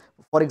 Okay,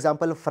 for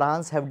example,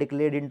 France have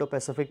declared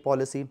Indo-Pacific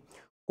policy,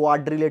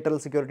 quadrilateral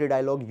security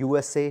dialogue,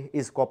 USA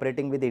is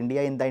cooperating with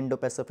India in the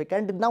Indo-Pacific,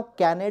 and now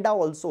Canada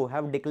also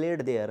have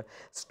declared their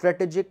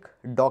strategic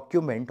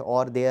document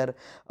or their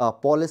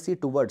policy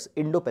towards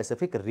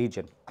Indo-Pacific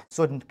region.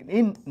 So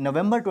in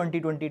November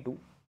 2022,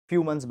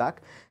 few months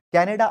back,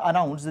 Canada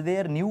announced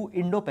their new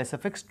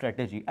Indo-Pacific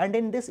strategy, and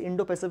in this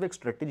Indo-Pacific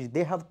strategy,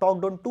 they have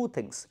talked on two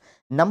things.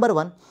 Number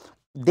one,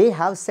 they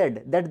have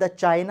said that the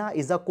China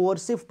is a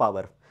coercive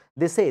power.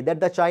 They say that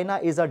the China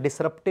is a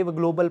disruptive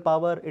global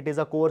power, it is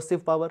a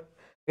coercive power,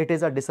 it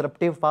is a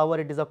disruptive power,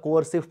 it is a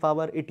coercive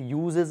power, it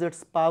uses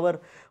its power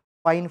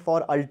fine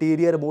for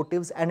ulterior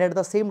motives, and at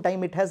the same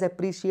time it has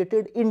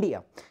appreciated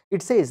India.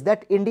 It says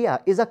that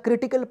India is a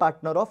critical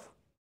partner of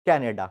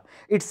Canada.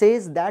 It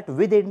says that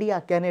with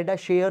India, Canada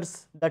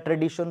shares the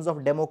traditions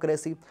of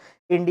democracy.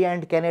 India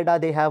and Canada,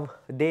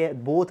 they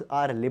both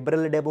are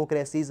liberal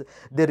democracies.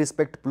 They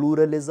respect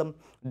pluralism.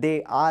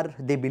 They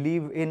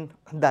believe in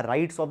the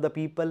rights of the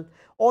people.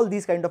 All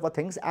these kind of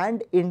things,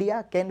 and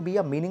India can be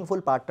a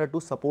meaningful partner to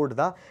support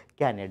the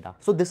Canada.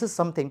 So this is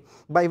something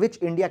by which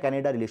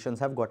India-Canada relations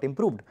have got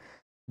improved.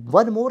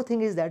 One more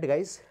thing is that,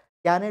 guys,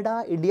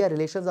 Canada India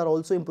relations are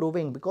also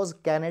improving because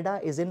Canada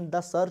is in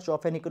the search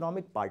of an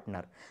economic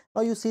partner.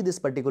 Now you see this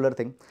particular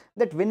thing,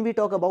 that when we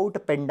talk about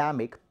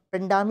pandemic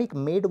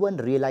made one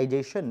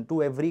realization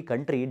to every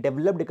country,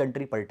 developed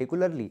country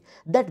particularly,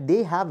 that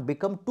they have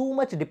become too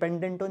much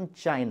dependent on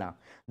China.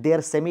 Their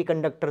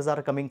semiconductors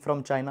are coming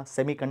from China.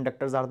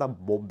 Semiconductors are the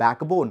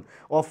backbone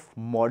of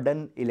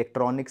modern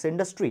electronics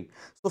industry.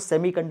 So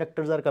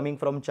semiconductors are coming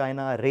from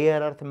China,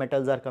 rare earth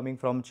metals are coming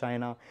from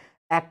China,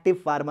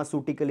 active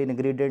pharmaceutical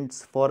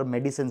ingredients for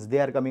medicines, they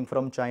are coming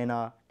from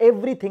China.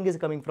 Everything is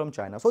coming from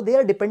China. So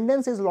their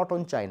dependence is a lot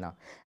on China,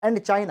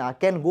 and China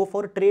can go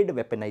for trade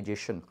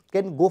weaponization,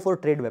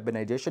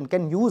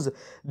 can use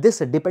this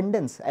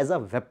dependence as a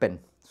weapon.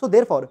 So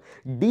therefore,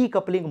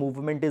 decoupling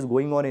movement is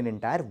going on in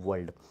entire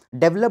world.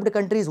 Developed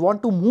countries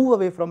want to move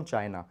away from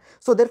China.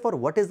 So therefore,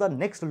 what is the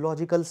next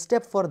logical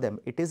step for them?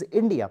 It is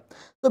India.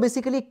 So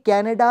basically,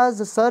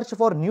 Canada's search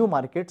for new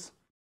markets,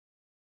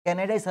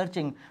 Canada is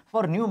searching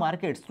for new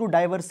markets to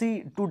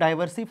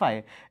diversify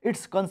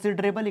its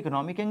considerable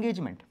economic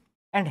engagement.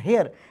 And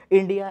here,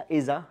 India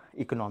is a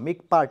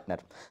economic partner.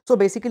 So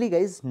basically,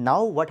 guys,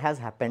 now what has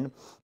happened,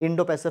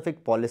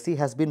 Indo-Pacific policy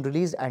has been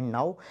released, and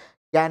now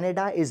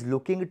Canada is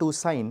looking to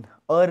sign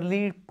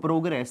early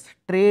progress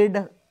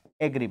trade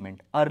agreement.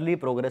 Early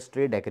progress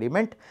trade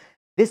agreement.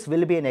 This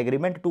will be an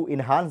agreement to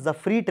enhance the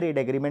free trade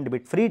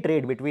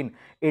between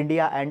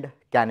India and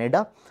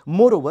Canada.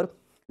 Moreover,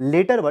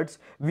 laterwards,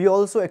 we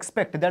also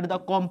expect that the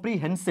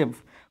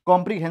comprehensive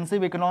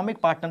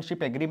economic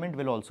partnership agreement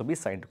will also be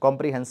signed.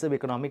 Comprehensive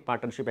economic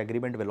partnership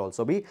agreement will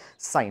also be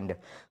signed.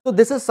 So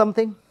this is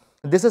something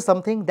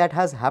that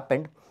has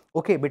happened,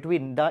 okay,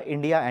 between the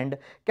India and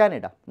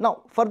Canada.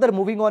 Now, further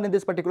moving on in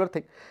this particular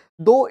thing,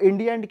 though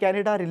India and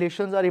Canada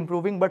relations are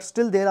improving, but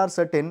still there are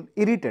certain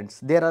irritants.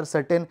 There are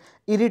certain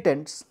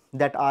irritants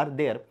that are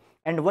there.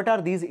 And what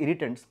are these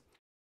irritants?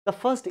 The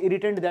first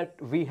irritant that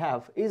we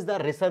have is the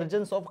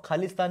resurgence of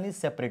Khalistani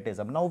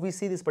separatism. Now we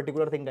see this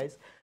particular thing, guys,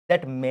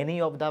 that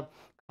many of the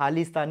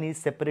Khalistani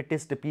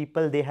separatist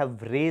people, they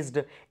have raised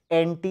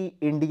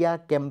anti-India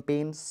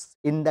campaigns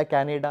in the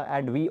Canada,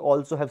 and we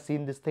also have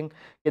seen this thing,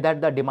 that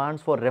the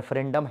demands for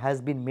referendum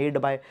has been made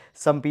by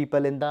some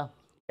people in the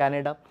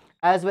Canada,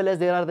 as well as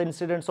there are the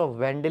incidents of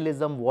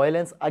vandalism,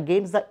 violence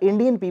against the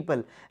Indian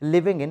people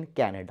living in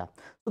Canada.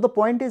 So the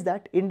point is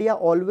that India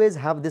always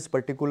have this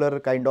particular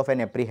kind of an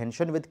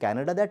apprehension with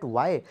Canada, that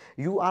why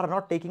you are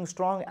not taking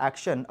strong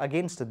action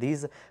against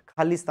these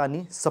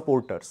Khalistani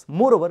supporters.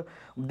 Moreover,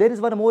 there is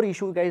one more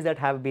issue, guys, that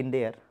have been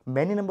there.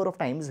 Many number of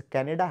times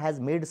Canada has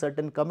made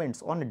certain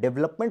comments on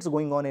developments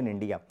going on in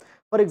India.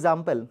 For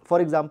example,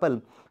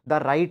 the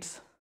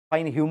rights,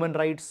 fine, human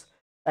rights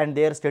and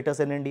their status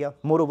in India.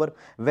 Moreover,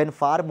 when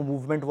farm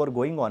movement were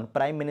going on,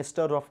 Prime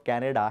Minister of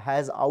Canada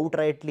has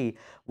outrightly,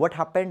 what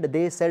happened,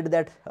 they said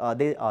that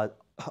they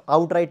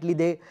outrightly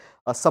they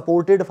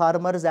supported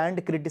farmers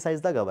and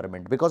criticized the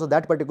government. Because of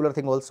that particular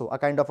thing also, a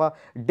kind of a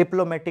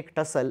diplomatic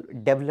tussle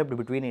developed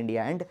between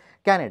India and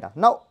Canada.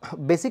 Now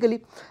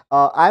basically,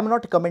 I am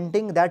not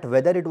commenting that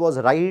whether it was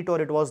right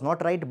or it was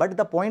not right, but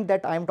the point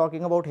that I am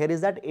talking about here is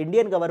that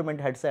Indian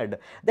government had said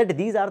that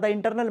these are the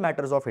internal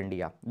matters of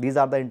India. These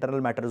are the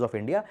internal matters of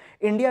India.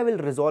 India will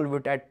resolve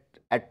it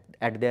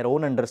at their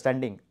own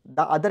understanding.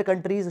 The other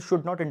countries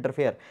should not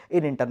interfere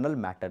in internal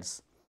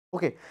matters.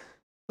 Okay.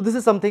 So this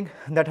is something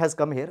that has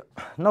come here.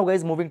 Now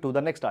guys, moving to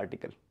the next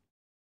article.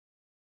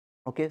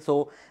 Okay,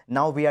 so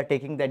now we are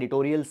taking the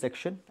editorial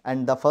section,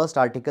 and the first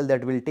article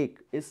that we'll take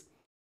is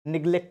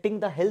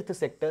neglecting the health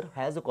sector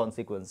has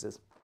consequences.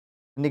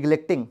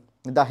 Neglecting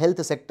the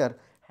health sector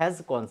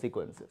has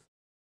consequences.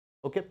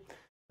 Okay,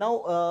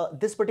 now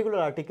this particular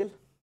article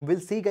will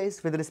see,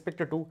 guys, with respect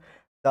to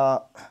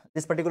the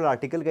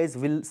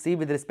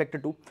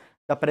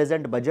the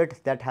present budget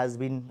that has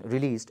been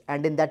released,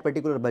 and in that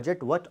particular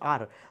budget, what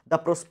are the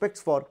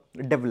prospects for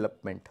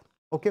development.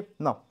 Okay,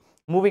 now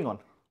moving on.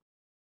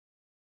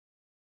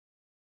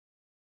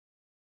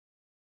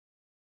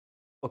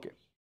 Okay,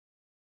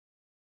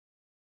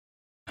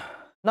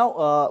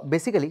 now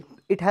basically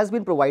it has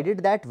been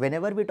provided that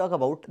whenever we talk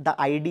about the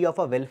idea of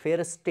a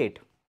welfare state,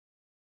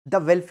 the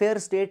welfare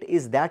state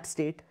is that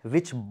state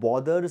which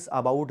bothers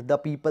about the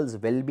people's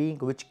well-being,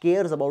 which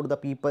cares about the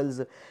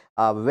people's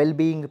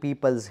well-being,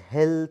 people's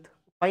health,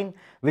 fine,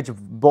 which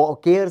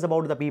cares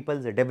about the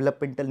people's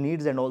developmental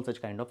needs and all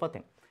such kind of a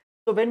thing.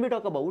 So when we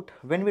talk about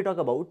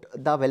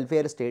the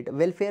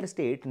welfare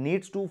state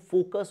needs to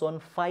focus on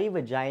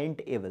 5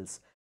 giant evils.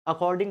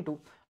 According to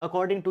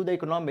the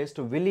economist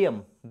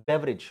William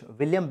Beveridge.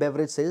 William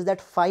Beveridge says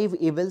that 5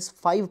 evils,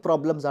 5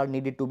 problems are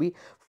needed to be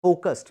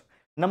focused.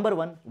 Number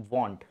 1,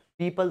 want.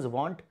 People's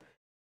want.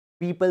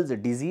 people's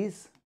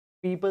disease,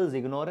 people's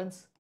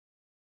ignorance,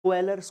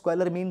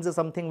 squalor means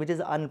something which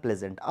is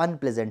unpleasant,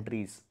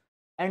 unpleasantries,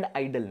 and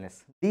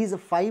idleness. These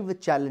five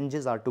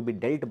challenges are to be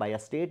dealt by a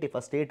state if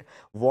a state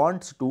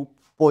wants to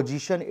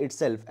position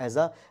itself as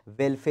a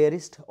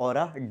welfareist or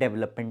a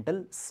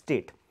developmental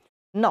state.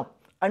 Now,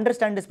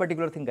 understand this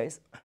particular thing,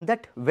 guys,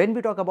 that when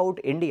we talk about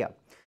India,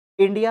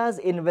 India's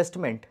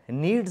investment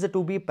needs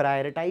to be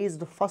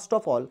prioritized first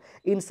of all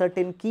in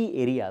certain key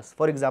areas.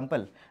 For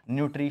example,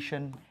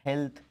 nutrition,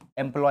 health,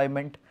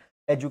 employment,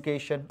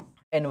 education,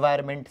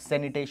 environment,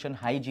 sanitation,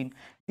 hygiene.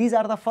 These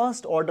are the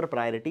first order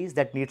priorities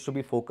that needs to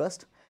be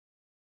focused.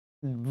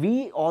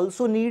 We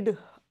also need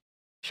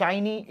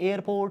shiny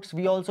airports,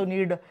 we also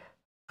need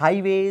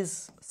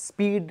highways,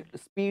 speed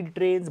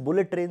trains,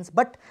 bullet trains,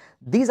 but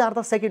these are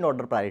the second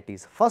order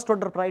priorities. First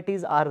order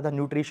priorities are the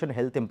nutrition,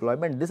 health,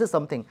 employment. This is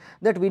something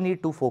that we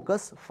need to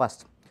focus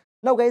first.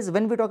 Now guys,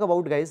 when we talk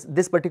about, guys,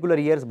 this particular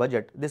year's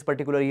budget,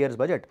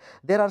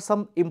 there are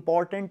some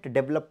important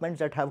developments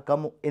that have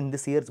come in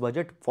this year's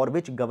budget for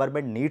which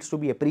government needs to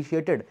be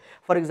appreciated.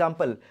 For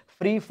example,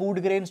 free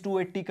food grains to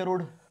 80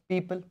 crore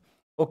people.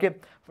 Okay,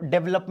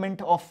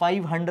 development of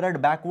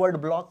 500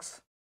 backward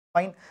blocks.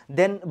 Fine.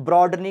 Then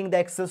broadening the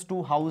access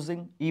to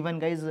housing. Even,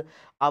 guys,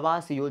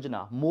 Awas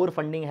Yojana, more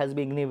funding has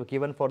been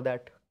given for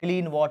that.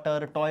 Clean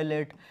water,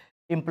 toilet,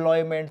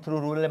 employment through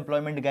rural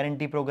employment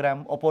guarantee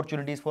program,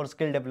 opportunities for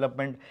skill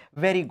development.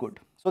 Very good.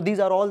 So these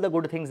are all the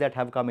good things that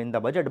have come in the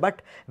budget,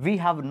 but we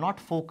have not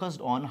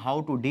focused on how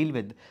to deal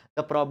with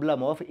the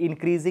problem of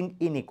increasing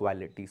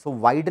inequality. So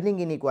widening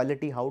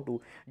inequality, how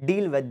to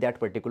deal with that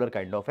particular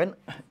kind of an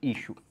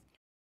issue.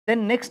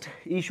 Then next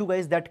issue,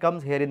 guys, that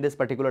comes here in this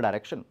particular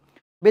direction.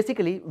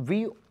 Basically,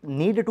 we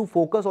need to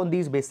focus on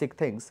these basic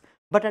things,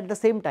 but at the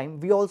same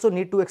time, we also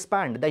need to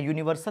expand the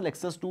universal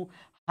access to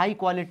high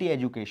quality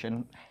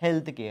education,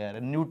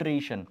 healthcare,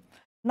 nutrition.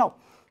 Now,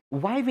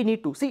 why we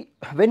need to see,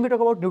 when we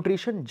talk about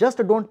nutrition, just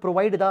don't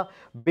provide the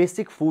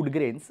basic food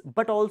grains,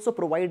 but also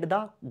provide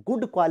the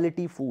good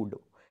quality food.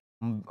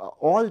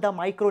 All the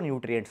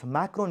micronutrients,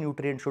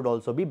 macronutrients should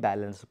also be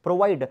balanced.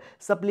 Provide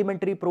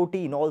supplementary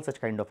protein, all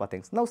such kind of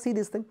things. Now see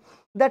this thing,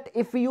 that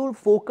if you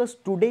focus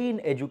today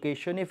in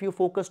education, if you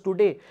focus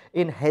today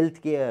in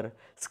healthcare,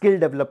 skill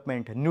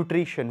development,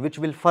 nutrition, which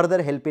will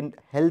further help in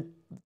health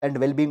and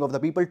well-being of the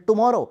people,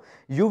 tomorrow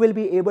you will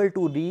be able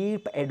to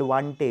reap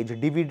advantage,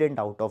 dividend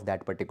out of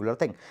that particular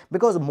thing,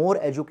 because more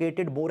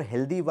educated, more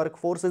healthy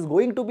workforce is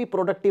going to be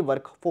productive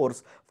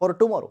workforce for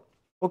tomorrow.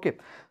 Okay.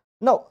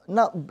 Now,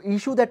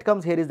 issue that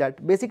comes here is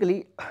that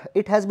basically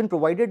it has been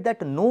provided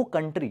that no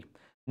country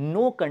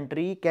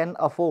can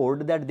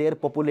afford that their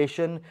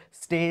population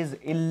stays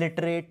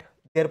illiterate,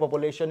 their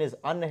population is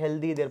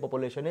unhealthy, their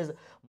population is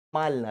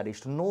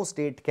malnourished. No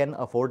state can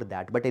afford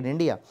that. But in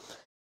India,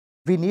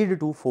 we need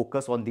to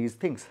focus on these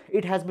things.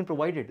 It has been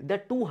provided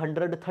that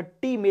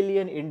 230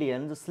 million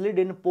Indians slid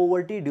in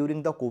poverty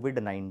during the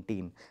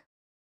COVID-19.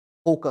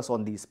 Focus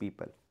on these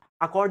people.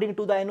 According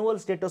to the annual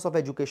status of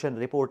education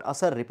report,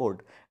 ASER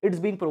report, it's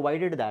being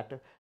provided that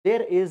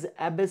there is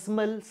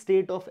abysmal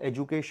state of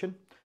education.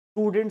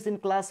 Students in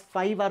class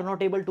 5 are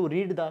not able to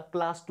read the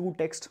class 2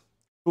 text.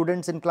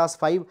 Students in class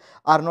 5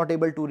 are not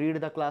able to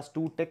read the class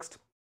 2 text.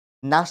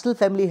 National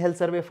Family Health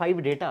Survey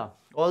 5 data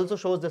also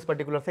shows this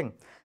particular thing,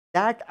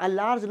 that a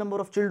large number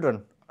of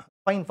children,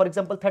 fine, for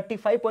example,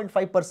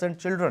 35.5%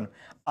 children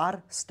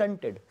are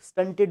stunted.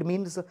 Stunted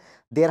means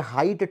their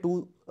height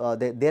to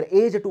their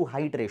age to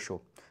height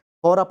ratio.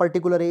 For a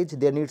particular age,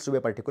 there needs to be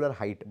a particular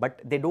height, but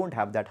they don't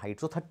have that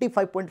height. So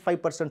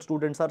 35.5%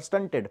 students are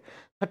stunted,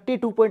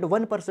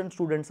 32.1%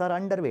 students are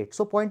underweight.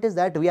 So point is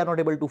that we are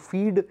not able to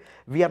feed,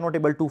 we are not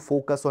able to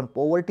focus on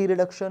poverty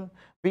reduction,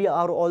 we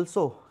are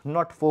also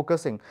not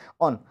focusing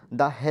on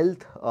the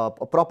health,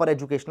 proper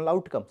educational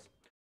outcomes.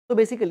 So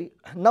basically,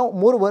 now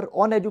moreover,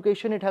 on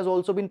education, it has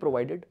also been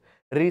provided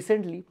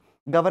recently.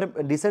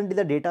 Recently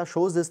the data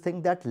shows this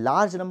thing, that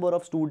large number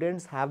of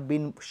students have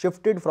been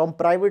shifted from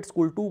private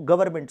school to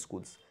government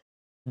schools.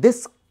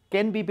 This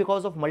can be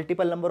because of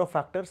multiple number of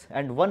factors,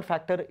 and one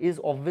factor is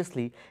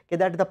obviously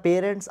that the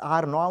parents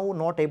are now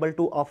not able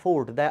to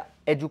afford the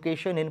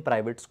education in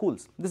private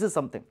schools. This is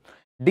something.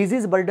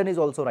 Disease burden is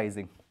also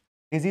rising.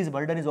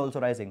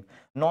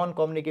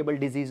 Non-communicable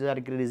diseases are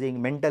increasing,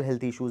 mental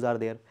health issues are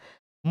there.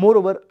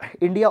 Moreover,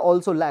 India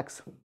also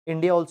lacks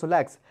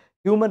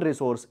human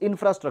resource,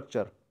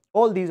 infrastructure,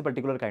 all these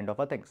particular kind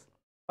of things.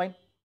 Fine.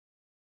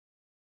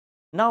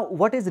 Now,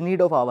 what is need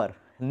of hour?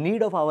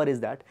 Need of hour is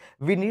that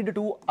we need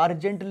to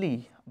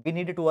urgently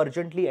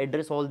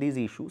address all these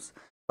issues,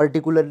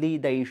 particularly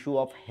the issue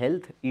of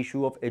health,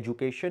 issue of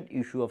education,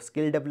 issue of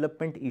skill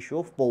development, issue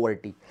of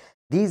poverty.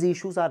 These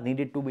issues are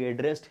needed to be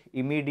addressed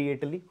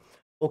immediately.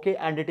 Okay,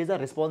 and it is a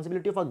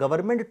responsibility of a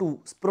government to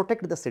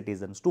protect the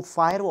citizens, to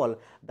firewall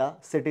the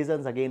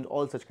citizens against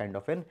all such kind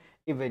of an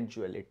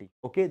eventuality.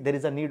 Okay, there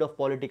is a need of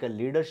political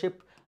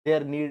leadership,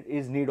 there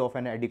is need of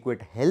an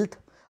adequate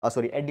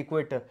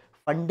adequate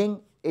funding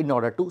in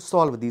order to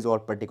solve these all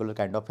particular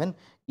kind of an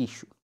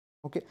issue.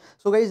 Okay,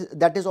 so guys,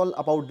 that is all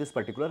about this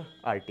particular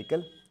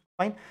article.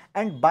 Fine.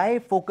 And by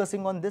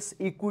focusing on this,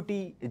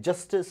 equity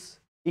justice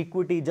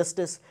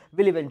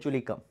will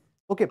eventually come.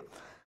 Okay.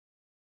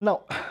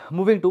 Now,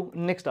 moving to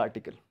next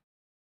article.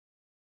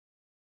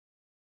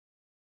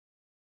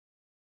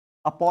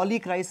 A poly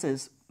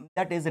crisis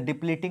that is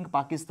depleting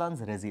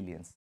Pakistan's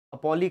resilience. A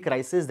poly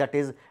crisis that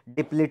is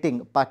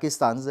depleting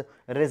Pakistan's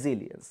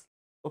resilience.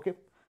 Okay.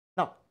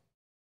 Now,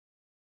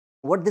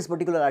 what this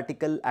particular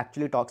article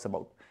actually talks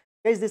about?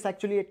 Guys, this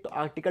actually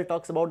article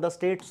talks about the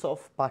states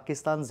of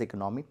Pakistan's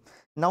economy.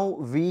 Now,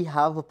 we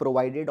have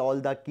provided all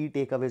the key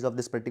takeaways of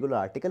this particular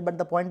article, but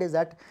the point is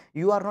that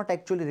you are not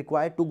actually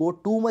required to go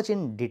too much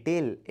in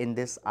detail in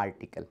this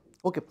article.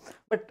 Okay,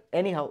 but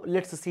anyhow,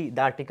 let's see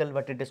the article,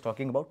 what it is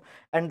talking about.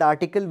 And the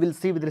article will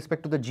see with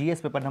respect to the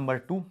GS paper number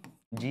 2,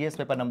 GS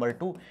paper number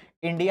 2,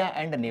 India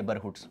and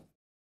neighborhoods.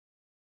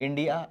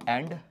 India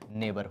and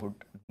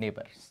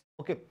neighbors.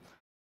 Okay.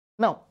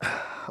 Now,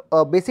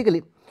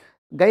 basically,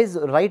 guys,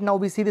 right now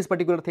we see this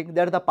particular thing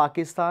that the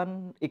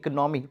Pakistan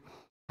economy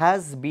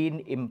has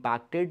been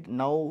impacted.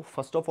 Now,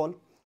 first of all,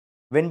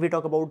 when we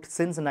talk about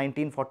since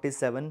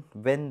 1947,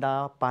 when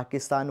the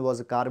Pakistan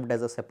was carved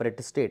as a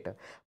separate state,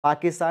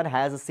 Pakistan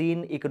has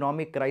seen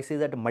economic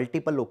crisis at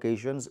multiple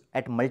occasions.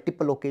 At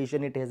multiple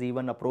occasions, it has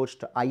even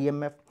approached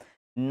IMF.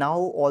 Now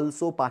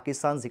also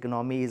Pakistan's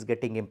economy is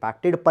getting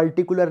impacted,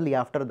 particularly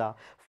after the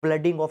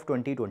flooding of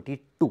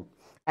 2022.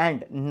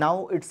 And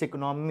now its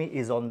economy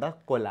is on the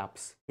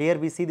collapse. Here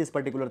we see this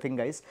particular thing,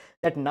 guys,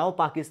 that now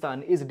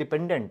Pakistan is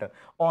dependent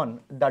on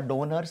the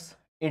donors,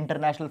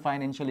 international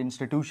financial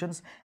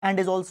institutions, and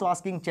is also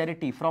asking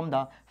charity from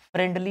the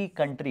friendly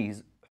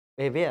countries,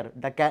 where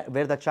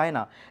the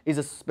China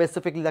is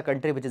specifically the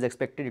country which is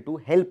expected to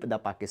help the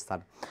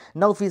Pakistan.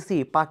 Now if we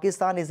see,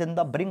 Pakistan is in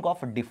the brink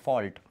of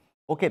default.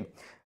 Okay,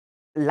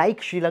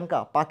 like Sri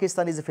Lanka,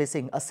 Pakistan is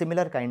facing a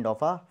similar kind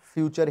of a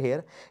future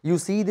here. You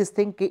see this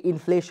thing,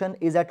 inflation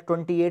is at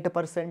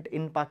 28%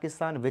 in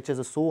Pakistan, which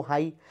is so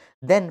high.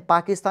 Then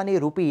Pakistani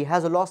rupee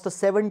has lost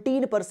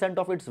 17%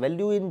 of its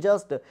value in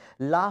just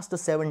last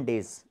 7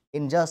 days.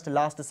 In just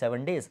last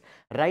 7 days.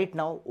 Right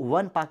now,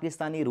 one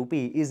Pakistani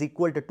rupee is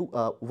equal to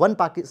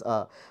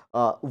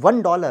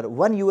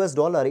 $1 US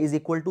dollar is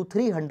equal to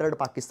 300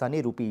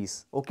 Pakistani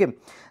rupees. Okay.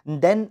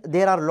 Then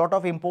there are a lot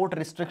of import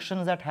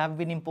restrictions that have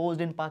been imposed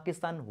in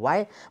Pakistan.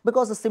 Why?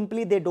 Because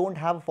simply they don't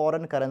have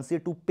foreign currency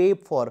to pay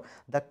for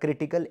the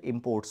critical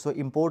imports. So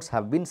imports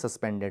have been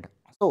suspended.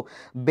 So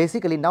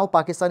basically now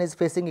Pakistan is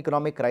facing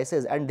economic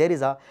crisis, and there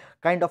is a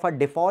kind of a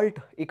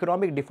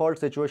economic default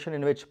situation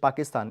in which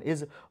Pakistan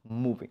is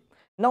moving.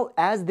 Now,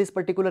 as these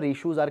particular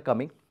issues are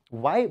coming,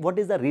 what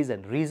is the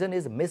reason? Reason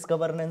is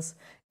misgovernance,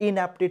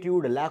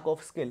 inaptitude, lack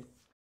of skill.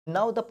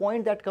 Now the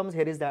point that comes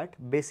here is that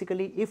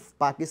basically if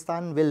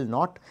Pakistan will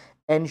not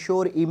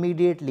ensure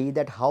immediately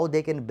that how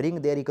they can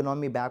bring their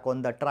economy back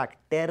on the track,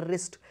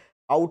 terrorist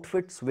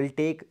outfits will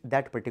take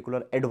that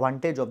particular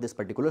advantage of this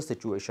particular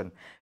situation.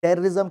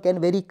 Terrorism can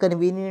very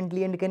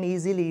conveniently and can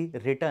easily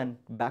return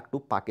back to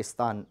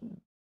Pakistan.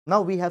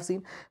 Now we have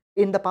seen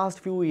in the past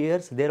few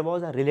years there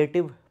was a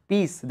relative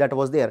peace that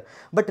was there,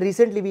 but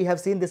recently we have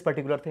seen this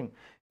particular thing,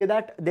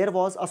 that there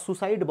was a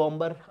suicide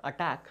bomber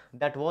attack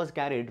that was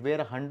carried where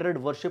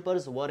 100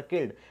 worshippers were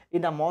killed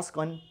in a mosque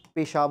in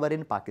Peshawar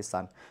in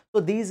Pakistan.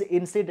 So these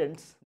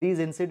incidents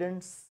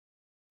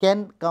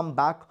can come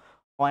back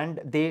and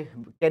they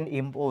can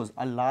impose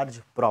a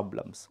large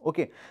problems.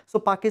 Okay, so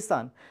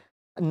Pakistan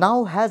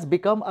now has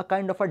become a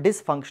kind of a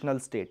dysfunctional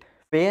state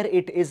where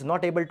it is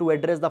not able to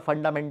address the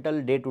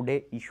fundamental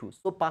day-to-day issues.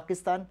 So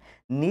Pakistan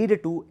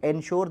need to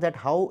ensure that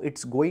how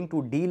it's going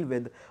to deal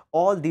with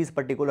all these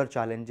particular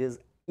challenges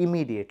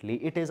immediately.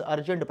 It is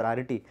urgent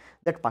priority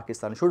that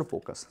Pakistan should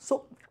focus.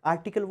 So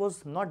article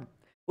was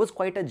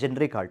quite a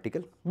generic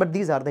article, but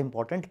these are the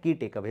important key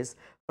takeaways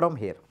from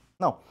here.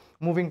 Now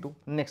moving to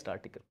next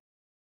article.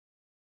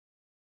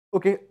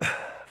 Okay,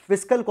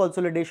 fiscal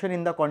consolidation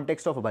in the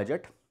context of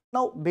budget.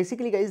 Now,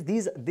 basically, guys,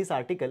 this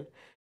article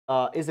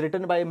is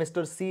written by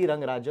Mr. C.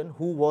 Rangarajan,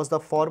 who was the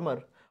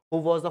former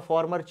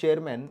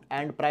chairman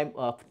and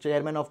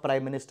chairman of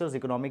Prime Minister's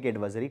Economic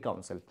Advisory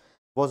Council,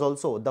 was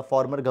also the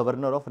former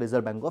governor of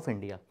Reserve Bank of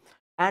India,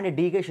 and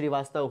D.K.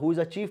 Srivastava, who is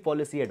a chief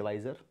policy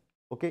advisor,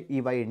 okay,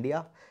 EY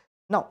India.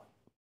 Now,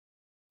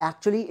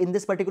 actually, in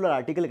this particular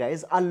article,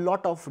 guys, a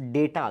lot of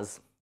datas.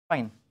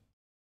 Fine.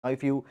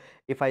 Now,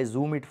 if I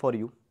zoom it for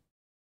you.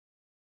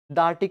 The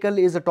article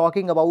is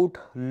talking about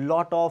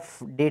lot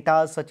of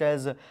data such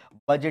as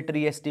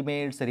budgetary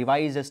estimates,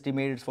 revised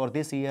estimates for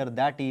this year,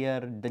 that year,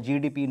 the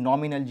GDP,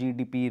 nominal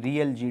GDP,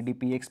 real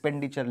GDP,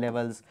 expenditure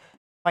levels.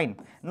 Fine.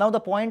 Now the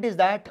point is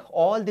that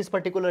all this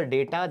particular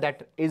data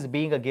that is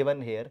being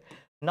given here,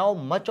 now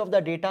much of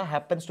the data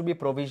happens to be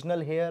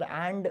provisional here,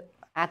 and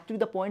actually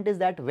the point is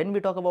that when we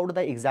talk about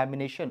the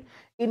examination,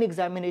 in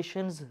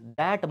examinations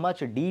that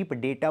much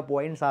deep data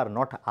points are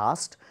not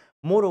asked.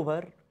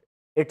 Moreover,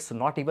 it's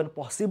not even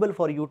possible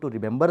for you to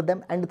remember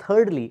them, and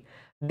thirdly,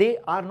 they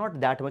are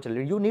not that much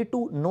related. You need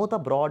to know the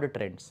broad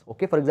trends.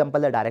 Okay, for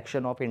example, the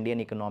direction of Indian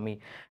economy,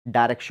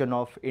 direction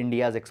of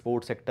India's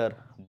export sector.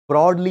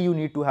 Broadly, you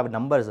need to have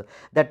numbers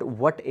that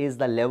what is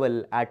the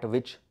level at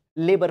which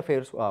labor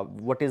force,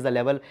 what is the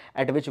level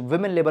at which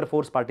women labor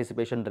force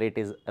participation rate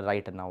is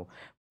right now.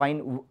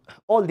 Fine,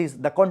 all these,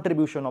 the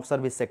contribution of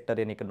service sector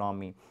in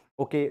economy.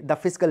 Okay, the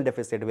fiscal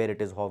deficit where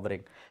it is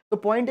hovering. The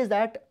point is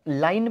that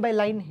line by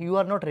line, you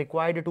are not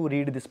required to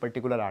read this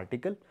particular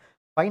article.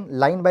 Fine,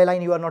 line by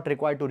line, you are not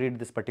required to read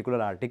this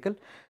particular article.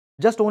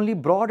 Just only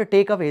broad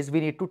takeaways we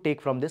need to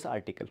take from this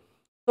article.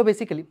 So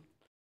basically,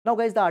 now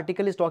guys, the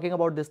article is talking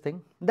about this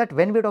thing, that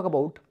when we talk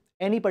about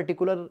any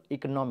particular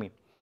economy,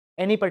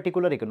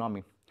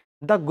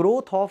 the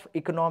growth of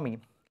economy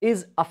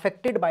is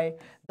affected by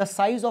the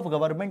size of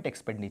government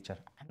expenditure.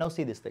 Now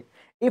see this thing,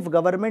 if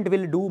government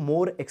will do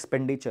more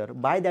expenditure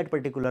by that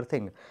particular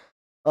thing,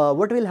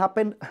 what will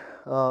happen?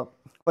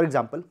 For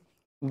example,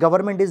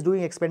 government is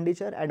doing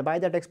expenditure, and by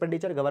that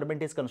expenditure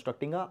government is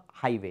constructing a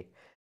highway.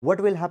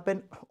 What will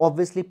happen?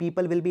 Obviously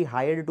people will be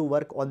hired to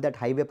work on that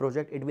highway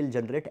project. It will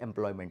generate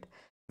employment.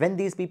 When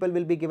these people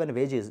will be given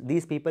wages,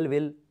 these people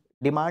will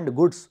demand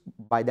goods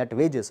by that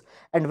wages,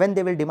 and when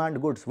they will demand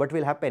goods, what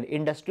will happen?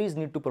 Industries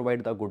need to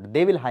provide the good,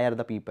 they will hire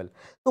the people.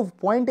 So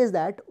point is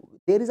that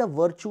there is a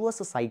virtuous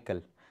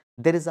cycle,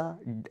 there is a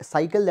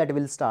cycle that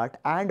will start,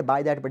 and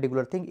by that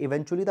particular thing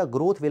eventually the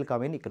growth will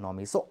come in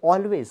economy. So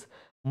always,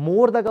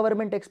 more the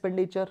government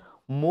expenditure,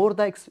 more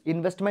the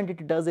investment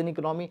it does in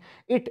economy,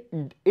 it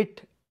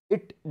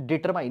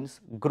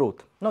determines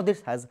growth. Now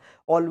this has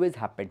always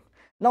happened.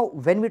 Now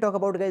when we talk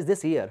about, guys,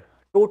 this year,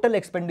 total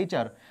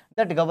expenditure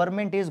that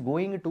government is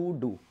going to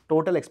do,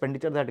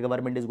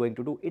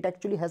 it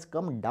actually has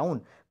come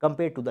down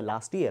compared to the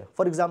last year.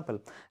 For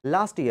example,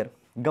 last year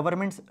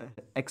government's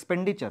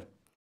expenditure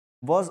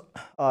was,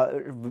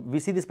 we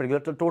see this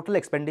particular total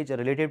expenditure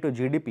relative to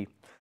GDP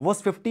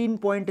was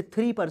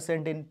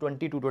 15.3% in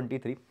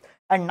 22-23,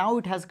 and now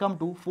it has come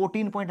to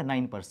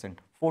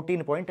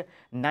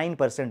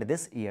 14.9%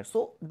 this year.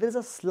 So there is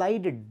a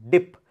slight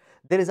dip,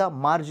 there is a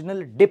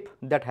marginal dip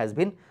that has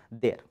been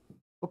there.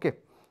 Okay,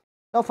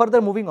 now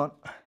further moving on,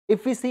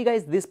 if we see,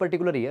 guys, this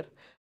particular year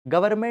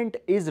government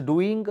is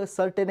doing a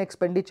certain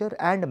expenditure,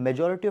 and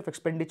majority of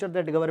expenditure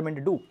that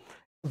government do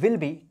will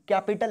be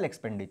capital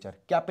expenditure.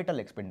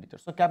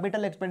 So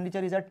capital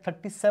expenditure is at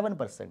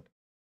 37%.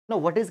 Now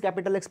what is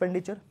capital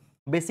expenditure?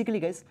 Basically,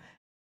 guys,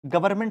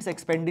 government's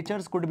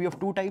expenditures could be of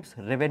two types: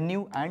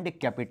 revenue and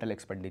capital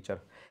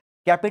expenditure.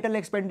 Capital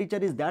expenditure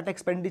is that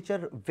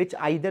expenditure which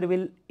either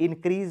will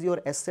increase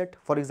your asset.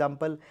 For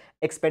example,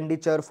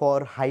 expenditure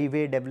for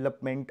highway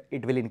development,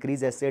 it will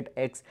increase asset.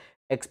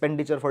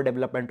 Expenditure for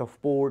development of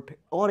port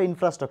or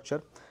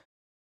infrastructure.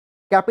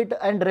 Capital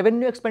and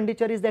revenue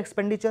expenditure is the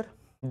expenditure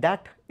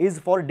that is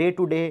for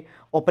day-to-day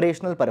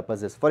operational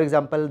purposes. For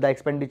example, the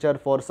expenditure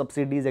for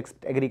subsidies,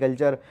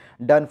 agriculture,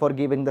 done for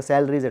giving the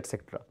salaries,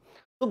 etc.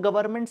 So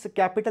government's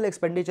capital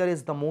expenditure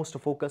is the most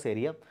focus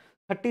area.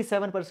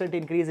 37%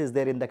 increase is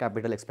there in the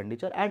capital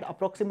expenditure, and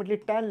approximately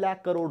 10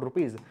 lakh crore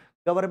rupees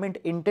government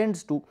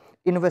intends to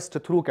invest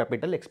through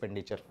capital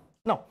expenditure.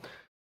 Now,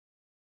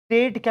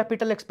 state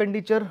capital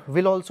expenditure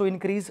will also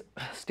increase.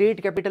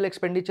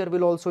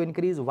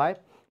 Why?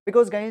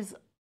 Because, guys,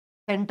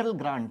 central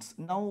grants.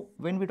 Now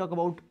when we talk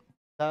about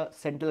the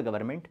central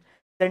government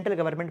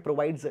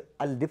provides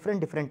a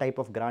different type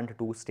of grant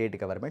to state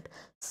government.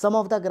 Some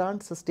of the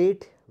grants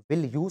state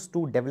will use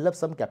to develop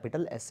some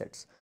capital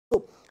assets.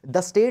 So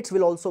the states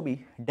will also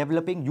be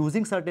developing,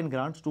 using certain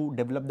grants to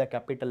develop the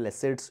capital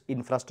assets,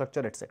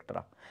 infrastructure,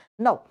 etc.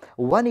 Now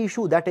one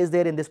issue that is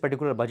there in this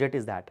particular budget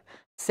is that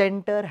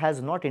center has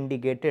not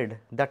indicated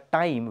the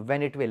time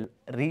when it will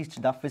reach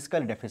the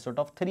fiscal deficit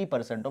of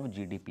 3% of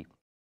GDP.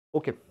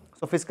 Okay,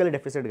 so fiscal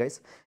deficit,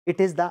 guys, it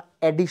is the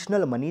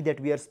additional money that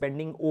we are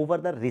spending over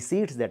the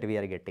receipts that we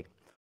are getting.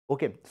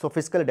 Okay, so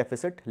fiscal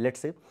deficit, let's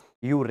say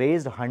you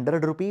raised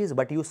 100 rupees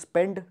but you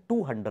spend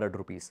 200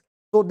 rupees.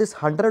 So this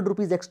 100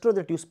 rupees extra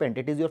that you spent,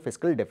 it is your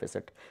fiscal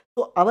deficit.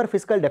 So our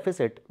fiscal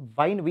deficit,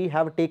 when we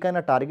have taken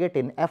a target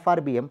in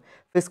FRBM,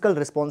 Fiscal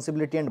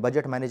Responsibility and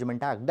Budget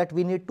Management Act, that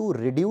we need to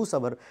reduce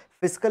our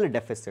fiscal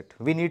deficit.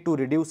 We need to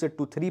reduce it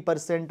to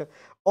 3%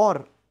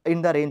 or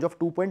in the range of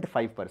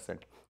 2.5%.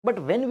 But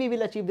when we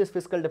will achieve this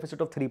fiscal deficit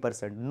of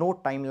 3%, no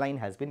timeline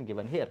has been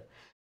given here.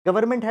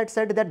 Government had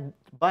said that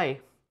by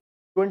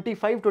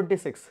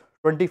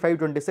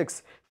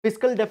 25-26,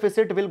 fiscal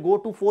deficit will go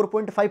to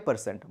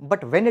 4.5%.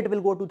 But when it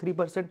will go to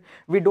 3%,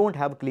 we don't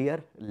have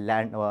clear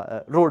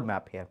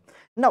roadmap here.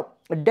 Now,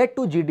 debt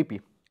to GDP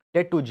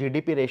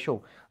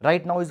ratio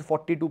right now is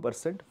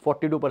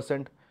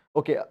 42%.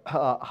 Okay,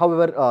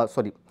 however,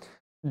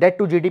 debt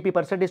to GDP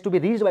percent is to be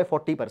reached by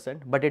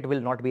 40%, but it will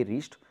not be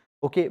reached.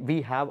 Okay,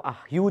 we have a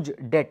huge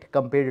debt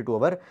compared to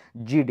our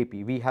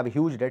GDP.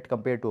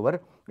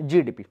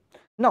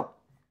 Now,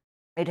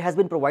 it has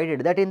been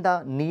provided that in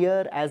the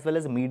near as well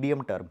as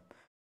medium term,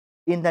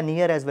 if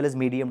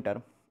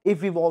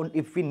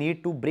we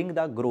need to bring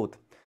the growth,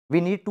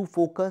 we need to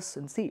focus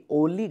and see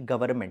only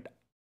government.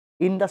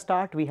 In the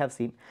start, we have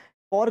seen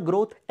for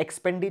growth,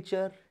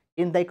 expenditure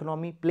in the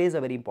economy plays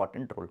a very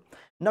important role.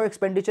 Now,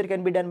 expenditure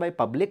can be done by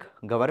public,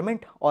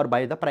 government, or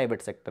by the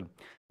private sector.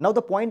 Now,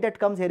 the point that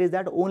comes here is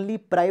that only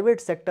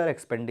private sector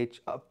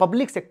expenditure,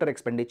 public sector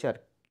expenditure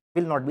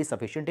will not be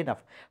sufficient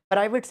enough.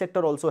 Private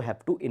sector also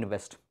have to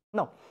invest.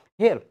 Now,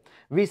 here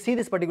we see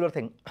this particular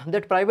thing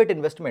that private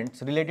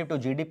investments relative to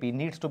GDP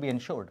needs to be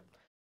ensured.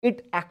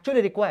 It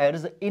actually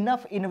requires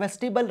enough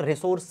investable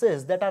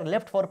resources that are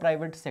left for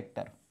private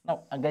sector.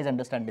 Now, guys,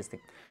 understand this thing.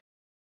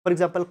 For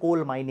example,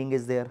 coal mining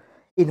is there,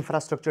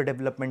 infrastructure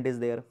development is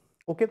there.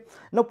 Okay.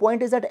 Now,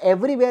 point is that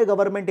everywhere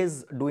government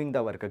is doing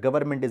the work.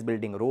 Government is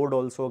building road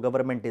also.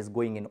 Government is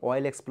going in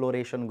oil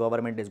exploration.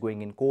 Government is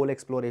going in coal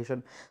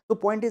exploration. So,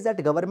 point is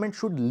that government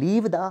should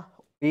leave the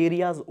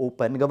areas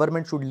open.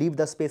 Government should leave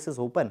the spaces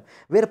open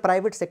where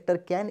private sector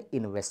can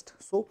invest.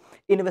 So,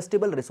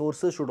 investable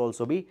resources should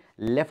also be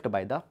left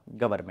by the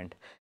government.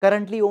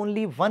 Currently,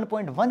 only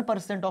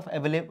 1.1% of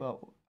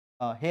available.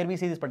 Here we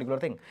see this particular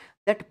thing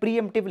that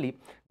preemptively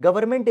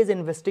government is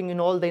investing in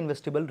all the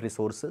investable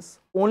resources.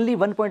 Only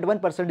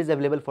 1.1% is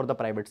available for the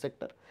private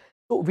sector.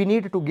 So, we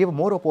need to give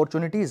more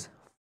opportunities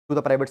to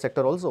the private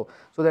sector also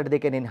so that they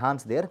can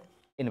enhance their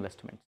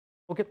investments.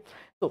 Okay.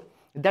 So,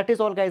 that is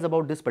all, guys,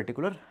 about this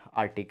particular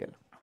article.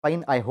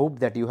 Fine. I hope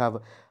that you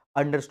have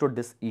understood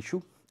this issue.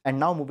 And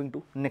now moving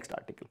to next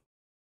article.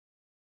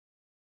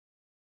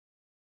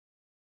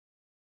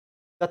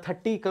 The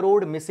 30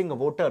 crore missing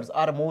voters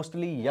are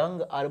mostly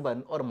young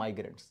urban or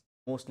migrants.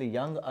 Mostly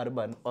young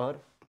urban or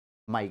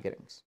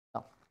migrants.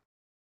 Now,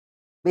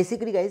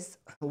 basically, guys,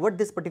 what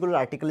this particular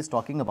article is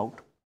talking about.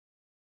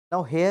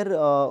 Now, here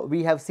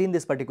we have seen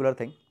this particular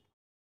thing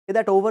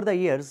that over the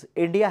years,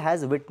 India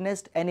has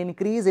witnessed an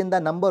increase in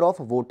the number of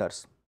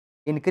voters.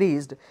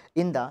 Increased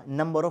in the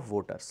number of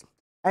voters.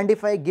 And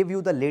if I give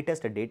you the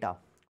latest data,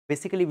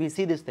 basically we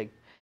see this thing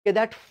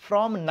that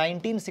from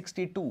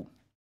 1962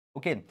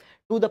 okay,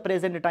 to the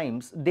present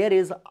times, there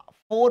is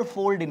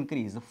fourfold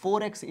increase,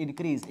 4x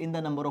increase in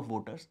the number of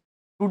voters.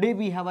 Today,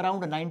 we have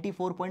around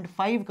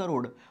 94.5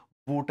 crore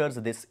voters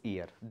this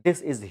year.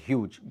 This is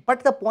huge.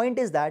 But the point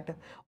is that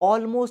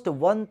almost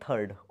one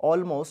third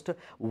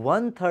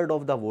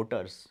of the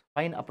voters,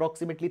 fine,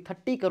 approximately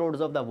 30 crores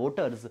of the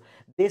voters,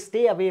 they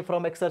stay away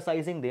from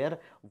exercising their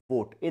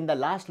vote. In the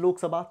last Lok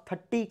Sabha,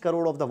 30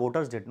 crore of the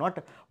voters did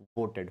not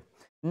voted.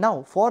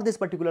 Now, for this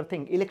particular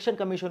thing, Election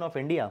Commission of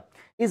India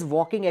is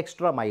walking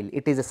extra mile.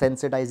 It is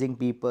sensitizing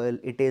people.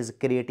 It is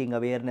creating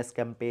awareness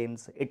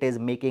campaigns. It is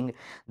making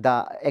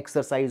the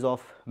exercise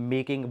of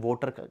making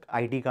voter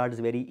ID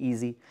cards very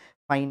easy.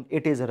 Fine,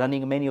 it is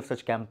running many of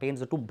such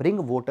campaigns to bring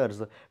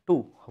voters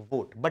to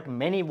vote. But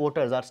many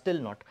voters are still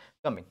not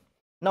coming.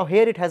 Now,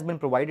 here it has been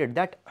provided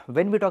that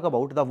when we talk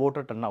about the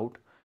voter turnout,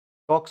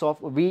 talks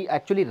of we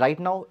actually right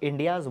now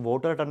India's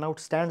voter turnout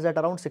stands at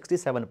around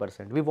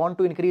 67%. We want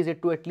to increase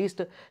it to at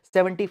least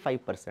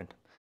 75%.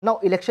 Now,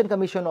 Election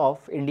Commission of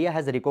India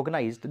has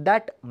recognized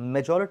that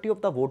majority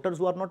of the voters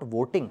who are not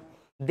voting,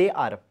 they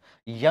are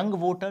young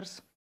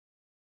voters,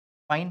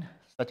 fine,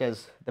 such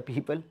as the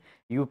people,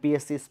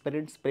 UPSC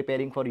aspirants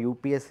preparing for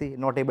UPSC,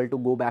 not able to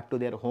go back to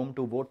their home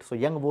to vote. So,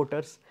 young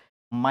voters,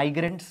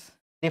 migrants,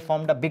 they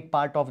formed a big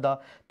part of the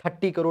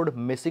 30 crore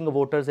missing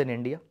voters in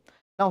India.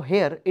 Now,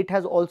 here it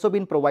has also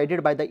been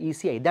provided by the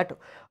ECI that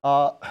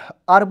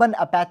urban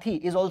apathy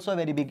is also a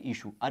very big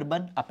issue.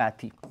 Urban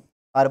apathy.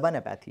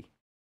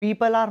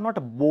 People are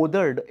not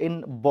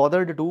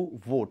bothered to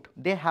vote.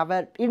 They have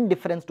an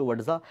indifference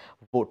towards the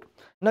vote.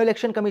 Now,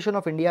 Election Commission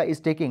of India is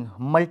taking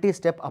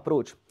multi-step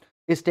approach.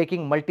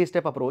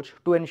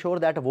 To ensure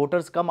that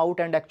voters come out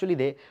and actually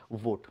they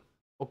vote.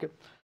 Okay.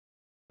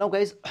 Now,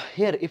 guys,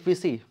 here if we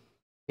see.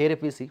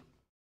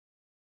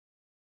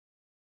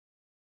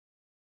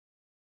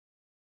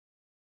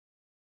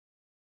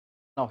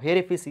 Now, here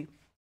if we see,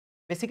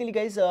 basically,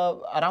 guys,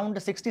 around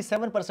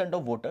 67%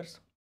 of voters.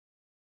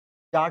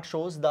 Chart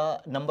shows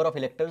the number of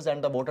electors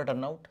and the voter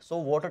turnout.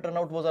 So, voter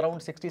turnout was around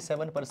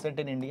 67%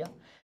 in India.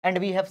 And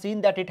we have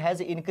seen that it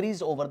has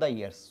increased over the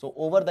years. So,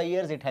 over the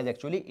years, it has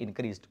actually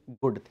increased.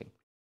 Good thing.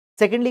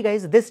 Secondly,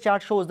 guys, this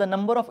chart shows the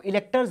number of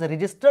electors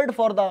registered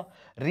for the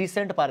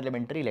recent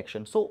parliamentary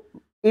election. So,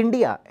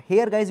 India,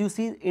 here, guys, you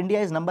see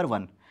India is number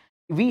one.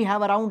 We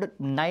have around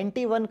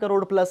 91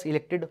 crore plus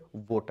elected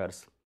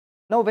voters.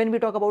 Now, when we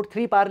talk about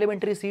 3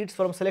 parliamentary seats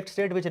from select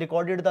state which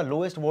recorded the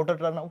lowest voter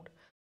turnout.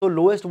 So,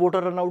 lowest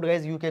voter turnout,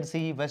 guys, you can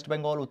see West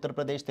Bengal, Uttar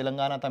Pradesh,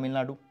 Telangana, Tamil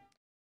Nadu.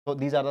 So,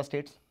 these are the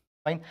states.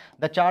 Fine.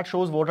 The chart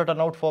shows voter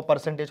turnout for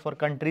percentage for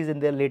countries in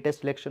their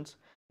latest elections.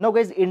 Now,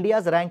 guys,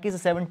 India's rank is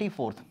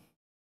 74th.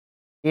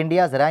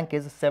 India is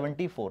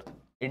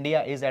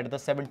at the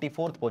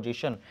 74th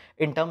position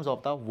in terms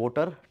of the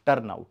voter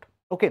turnout.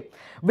 Okay,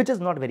 which is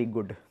not very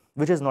good.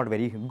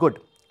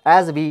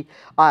 As we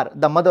are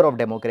the mother of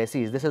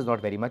democracies, this is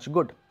not very much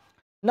good.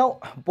 Now,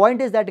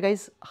 point is that,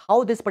 guys,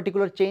 how this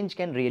particular change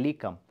can really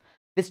come.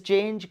 This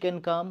change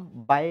can come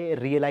by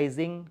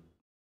realizing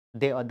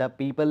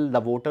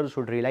the voters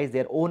should realize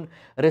their own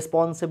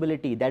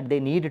responsibility that they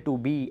need to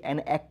be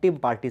an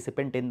active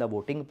participant in the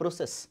voting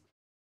process.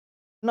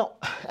 Now,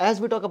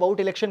 as we talk about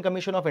Election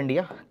Commission of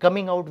India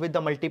coming out with the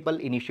multiple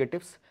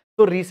initiatives.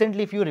 So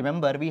recently, if you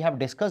remember, we have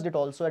discussed it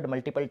also at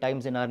multiple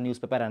times in our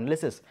newspaper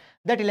analysis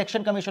that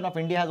Election Commission of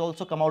India has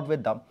also come out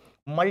with the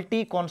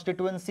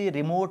multi-constituency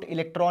remote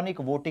electronic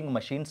voting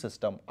machine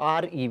system,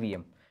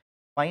 REVM.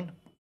 Fine,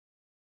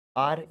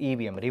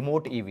 REVM,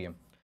 remote EVM.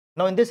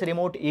 Now, in this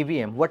remote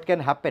EVM, what can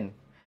happen?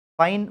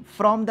 Fine,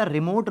 from the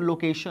remote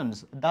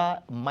locations,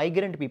 the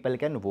migrant people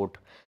can vote.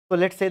 So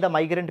let's say the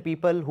migrant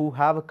people who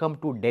have come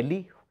to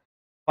Delhi,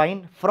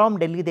 fine, from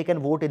Delhi they can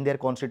vote in their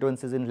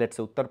constituencies in, let's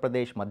say, Uttar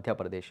Pradesh, Madhya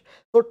Pradesh.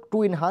 So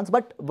to enhance,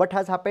 but what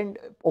has happened,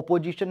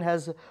 opposition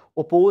has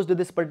opposed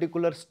this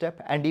particular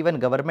step, and even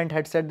government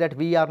had said that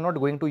we are not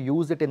going to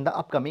use it in the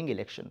upcoming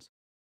elections.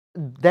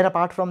 Then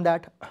apart from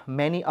that,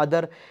 many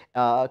other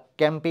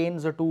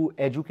campaigns to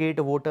educate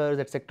voters,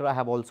 etc.,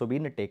 have also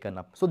been taken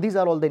up. So these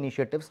are all the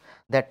initiatives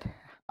that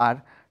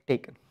are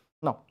taken.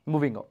 Now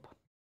moving up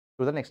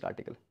to the next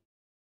article.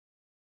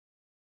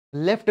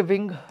 Left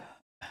wing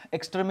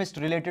extremist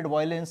related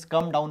violence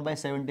come down by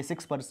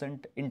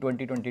 76% in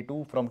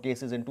 2022 from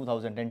cases in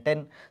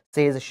 2010,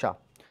 says Shah.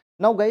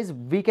 Now guys,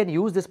 we can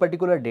use this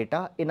particular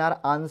data in our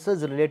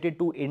answers related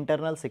to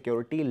internal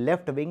security,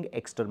 left wing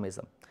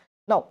extremism.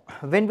 Now,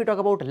 when we talk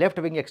about left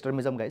wing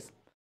extremism, guys,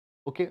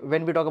 okay,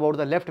 when we talk about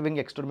the left wing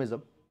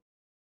extremism,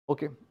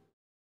 okay,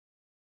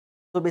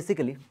 so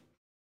basically,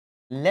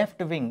 left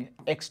wing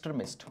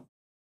extremist,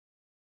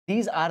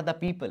 these are the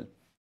people,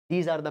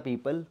 these are the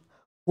people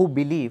who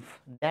believe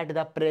that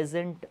the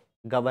present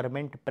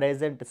government,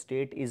 present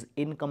state is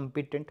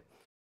incompetent.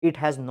 It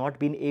has not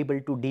been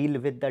able to deal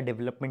with the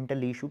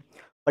developmental issue,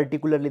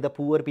 particularly the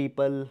poor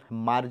people,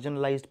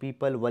 marginalized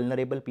people,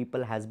 vulnerable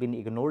people has been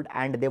ignored,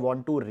 and they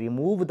want to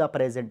remove the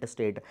present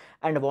state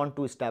and want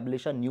to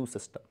establish a new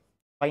system.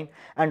 Fine.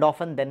 And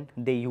often then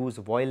they use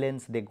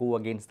violence, they go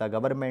against the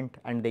government,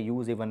 and they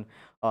use even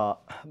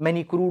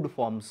many crude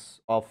forms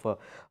of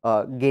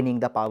gaining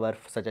the power,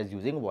 such as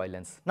using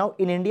violence. Now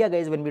in India,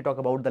 guys, when we talk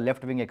about the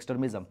left wing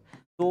extremism,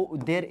 so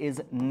there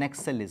is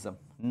Naxalism.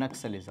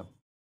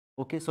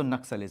 Okay, so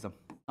Naxalism.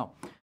 Now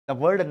the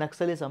word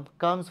Naxalism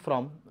comes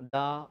from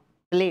the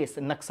place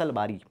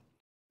Naxalbari.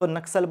 So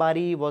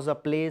Naxalbari was a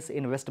place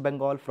in West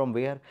Bengal from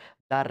where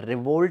the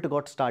revolt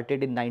got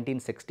started in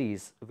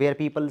 1960s, where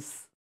people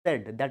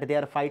said that they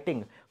are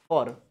fighting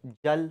for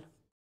Jal,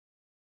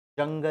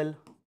 Jungle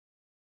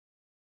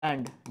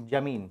and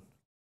Jameen.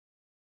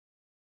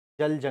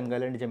 Jal,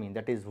 Jungle and Jameen,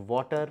 that is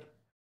water,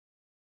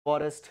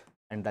 forest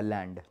and the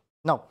land.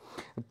 Now,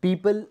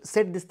 people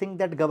said this thing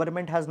that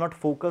government has not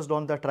focused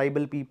on the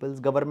tribal peoples,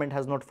 government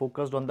has not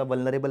focused on the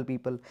vulnerable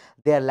people,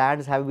 their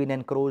lands have been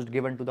encroached,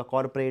 given to the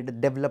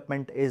corporate,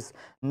 development is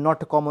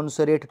not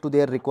commensurate to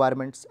their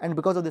requirements, and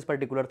because of this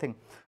particular thing,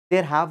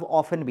 there have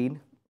often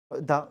been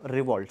the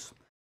revolts.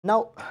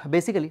 Now,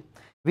 basically,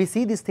 we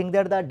see this thing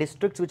that the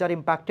districts which are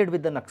impacted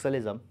with the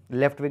Naxalism,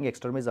 left-wing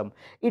extremism,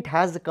 it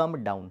has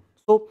come down.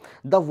 So,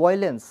 the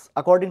violence,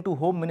 according to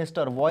Home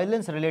Minister,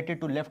 violence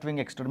related to left-wing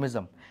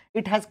extremism,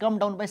 it has come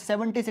down by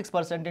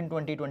 76% in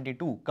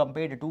 2022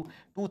 compared to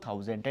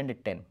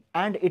 2010.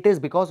 And it is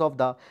because of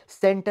the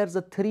center's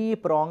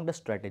three-pronged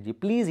strategy.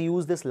 Please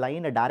use this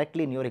line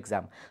directly in your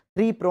exam.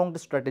 Three-pronged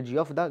strategy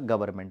of the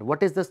government.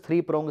 What is this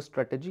three-pronged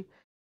strategy?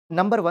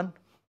 Number one,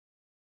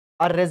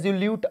 a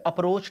resolute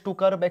approach to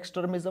curb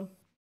extremism.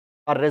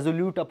 A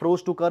resolute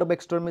approach to curb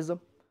extremism.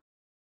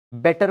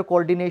 Better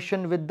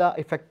coordination with the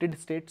affected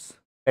states,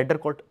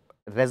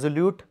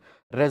 resolute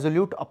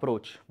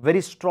approach, very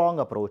strong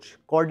approach,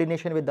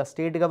 coordination with the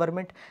state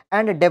government,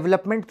 and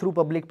development through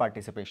public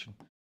participation.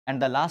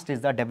 And the last is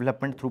the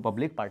development through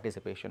public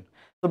participation.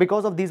 So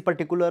because of these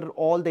particular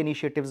all the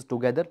initiatives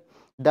together,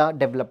 the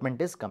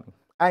development is coming.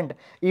 And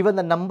even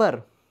the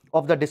number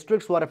of the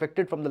districts who are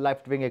affected from the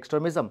left-wing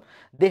extremism,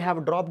 they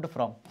have dropped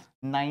from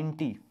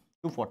 90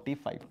 to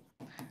 45.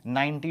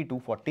 90 to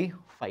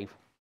 45.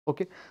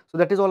 Okay, so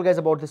that is all, guys,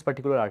 about this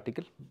particular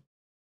article.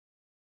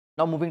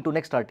 Now moving to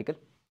next article.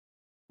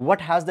 What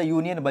has the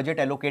union budget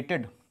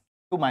allocated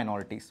to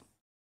minorities?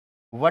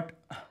 What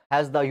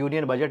has the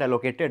union budget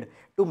allocated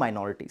to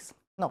minorities?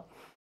 Now,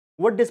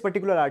 what this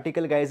particular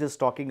article, guys, is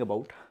talking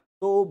about.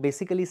 So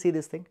basically, see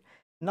this thing.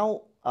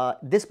 Now,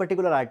 this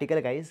particular article,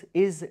 guys,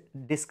 is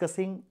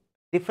discussing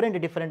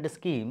different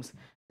schemes,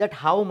 that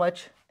how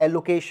much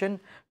allocation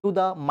to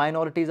the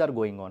minorities are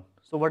going on.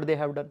 So what they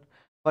have done,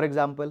 for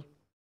example,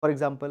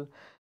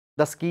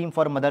 the scheme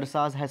for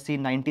madrasas has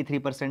seen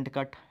 93%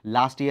 cut.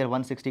 Last year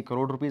 160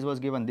 crore rupees was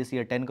given, this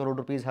year 10 crore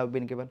rupees have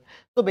been given.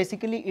 So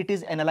basically it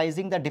is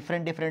analyzing the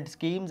different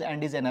schemes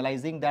and is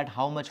analyzing that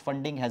how much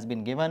funding has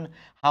been given,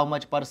 how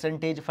much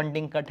percentage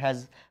funding cut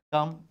has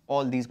come,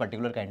 all these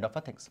particular kind of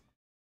things.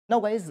 Now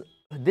guys,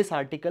 this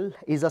article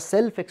is a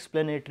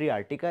self-explanatory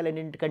article and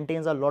it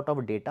contains a lot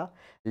of data.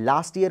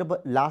 Last year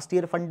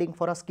funding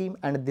for a scheme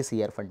and this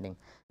year funding.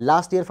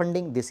 Last year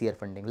funding, this year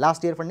funding,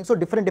 last year funding. So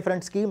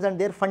different schemes and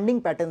their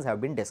funding patterns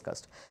have been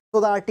discussed. So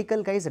the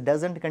article guys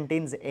doesn't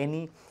contains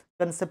any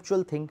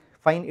conceptual thing.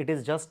 Fine, it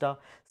is just a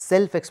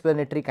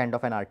self-explanatory kind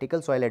of an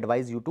article. So I'll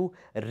advise you to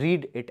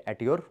read it at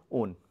your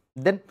own.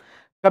 Then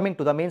coming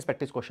to the main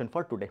practice question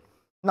for today.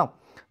 Now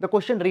the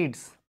question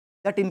reads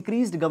that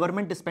increased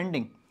government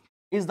spending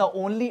is the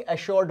only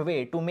assured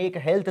way to make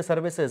health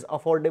services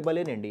affordable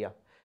in India.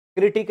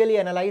 Critically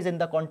analyze in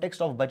the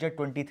context of budget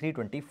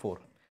 23-24.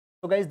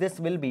 So guys, this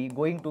will be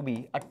going to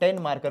be a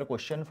 10 marker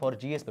question for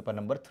GS paper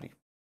number 3.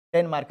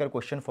 10 marker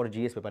question for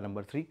GS paper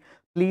number 3.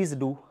 Please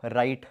do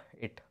write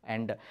it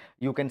and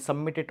you can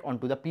submit it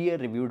onto the peer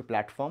reviewed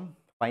platform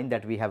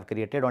that we have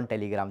created on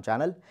Telegram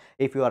channel.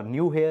 If you are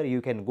new here, you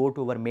can go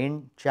to our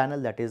main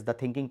channel, that is the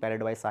Thinking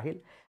Parrot by Sahil,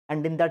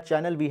 and in that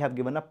channel we have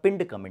given a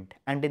pinned comment,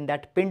 and in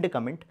that pinned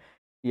comment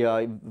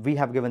we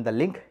have given the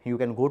link. You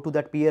can go to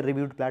that peer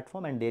reviewed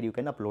platform and there you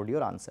can upload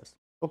your answers.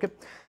 Okay,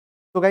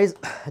 so guys,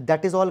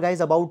 that is all guys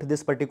about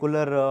this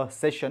particular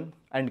session,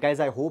 and guys,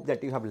 I hope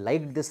that you have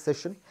liked this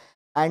session.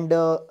 And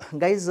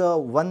guys,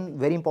 one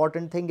very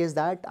important thing is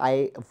that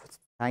I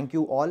thank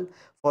you all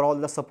for all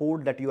the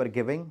support that you are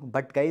giving,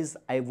 but guys,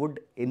 I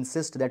would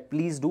insist that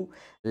please do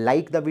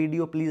like the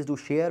video, please do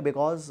share,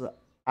 because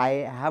I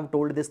have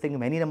told this thing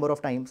many number of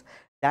times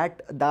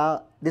that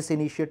this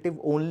initiative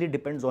only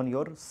depends on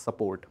your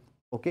support.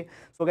 Okay,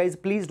 so guys,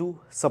 please do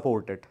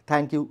support it.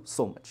 Thank you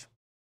so much.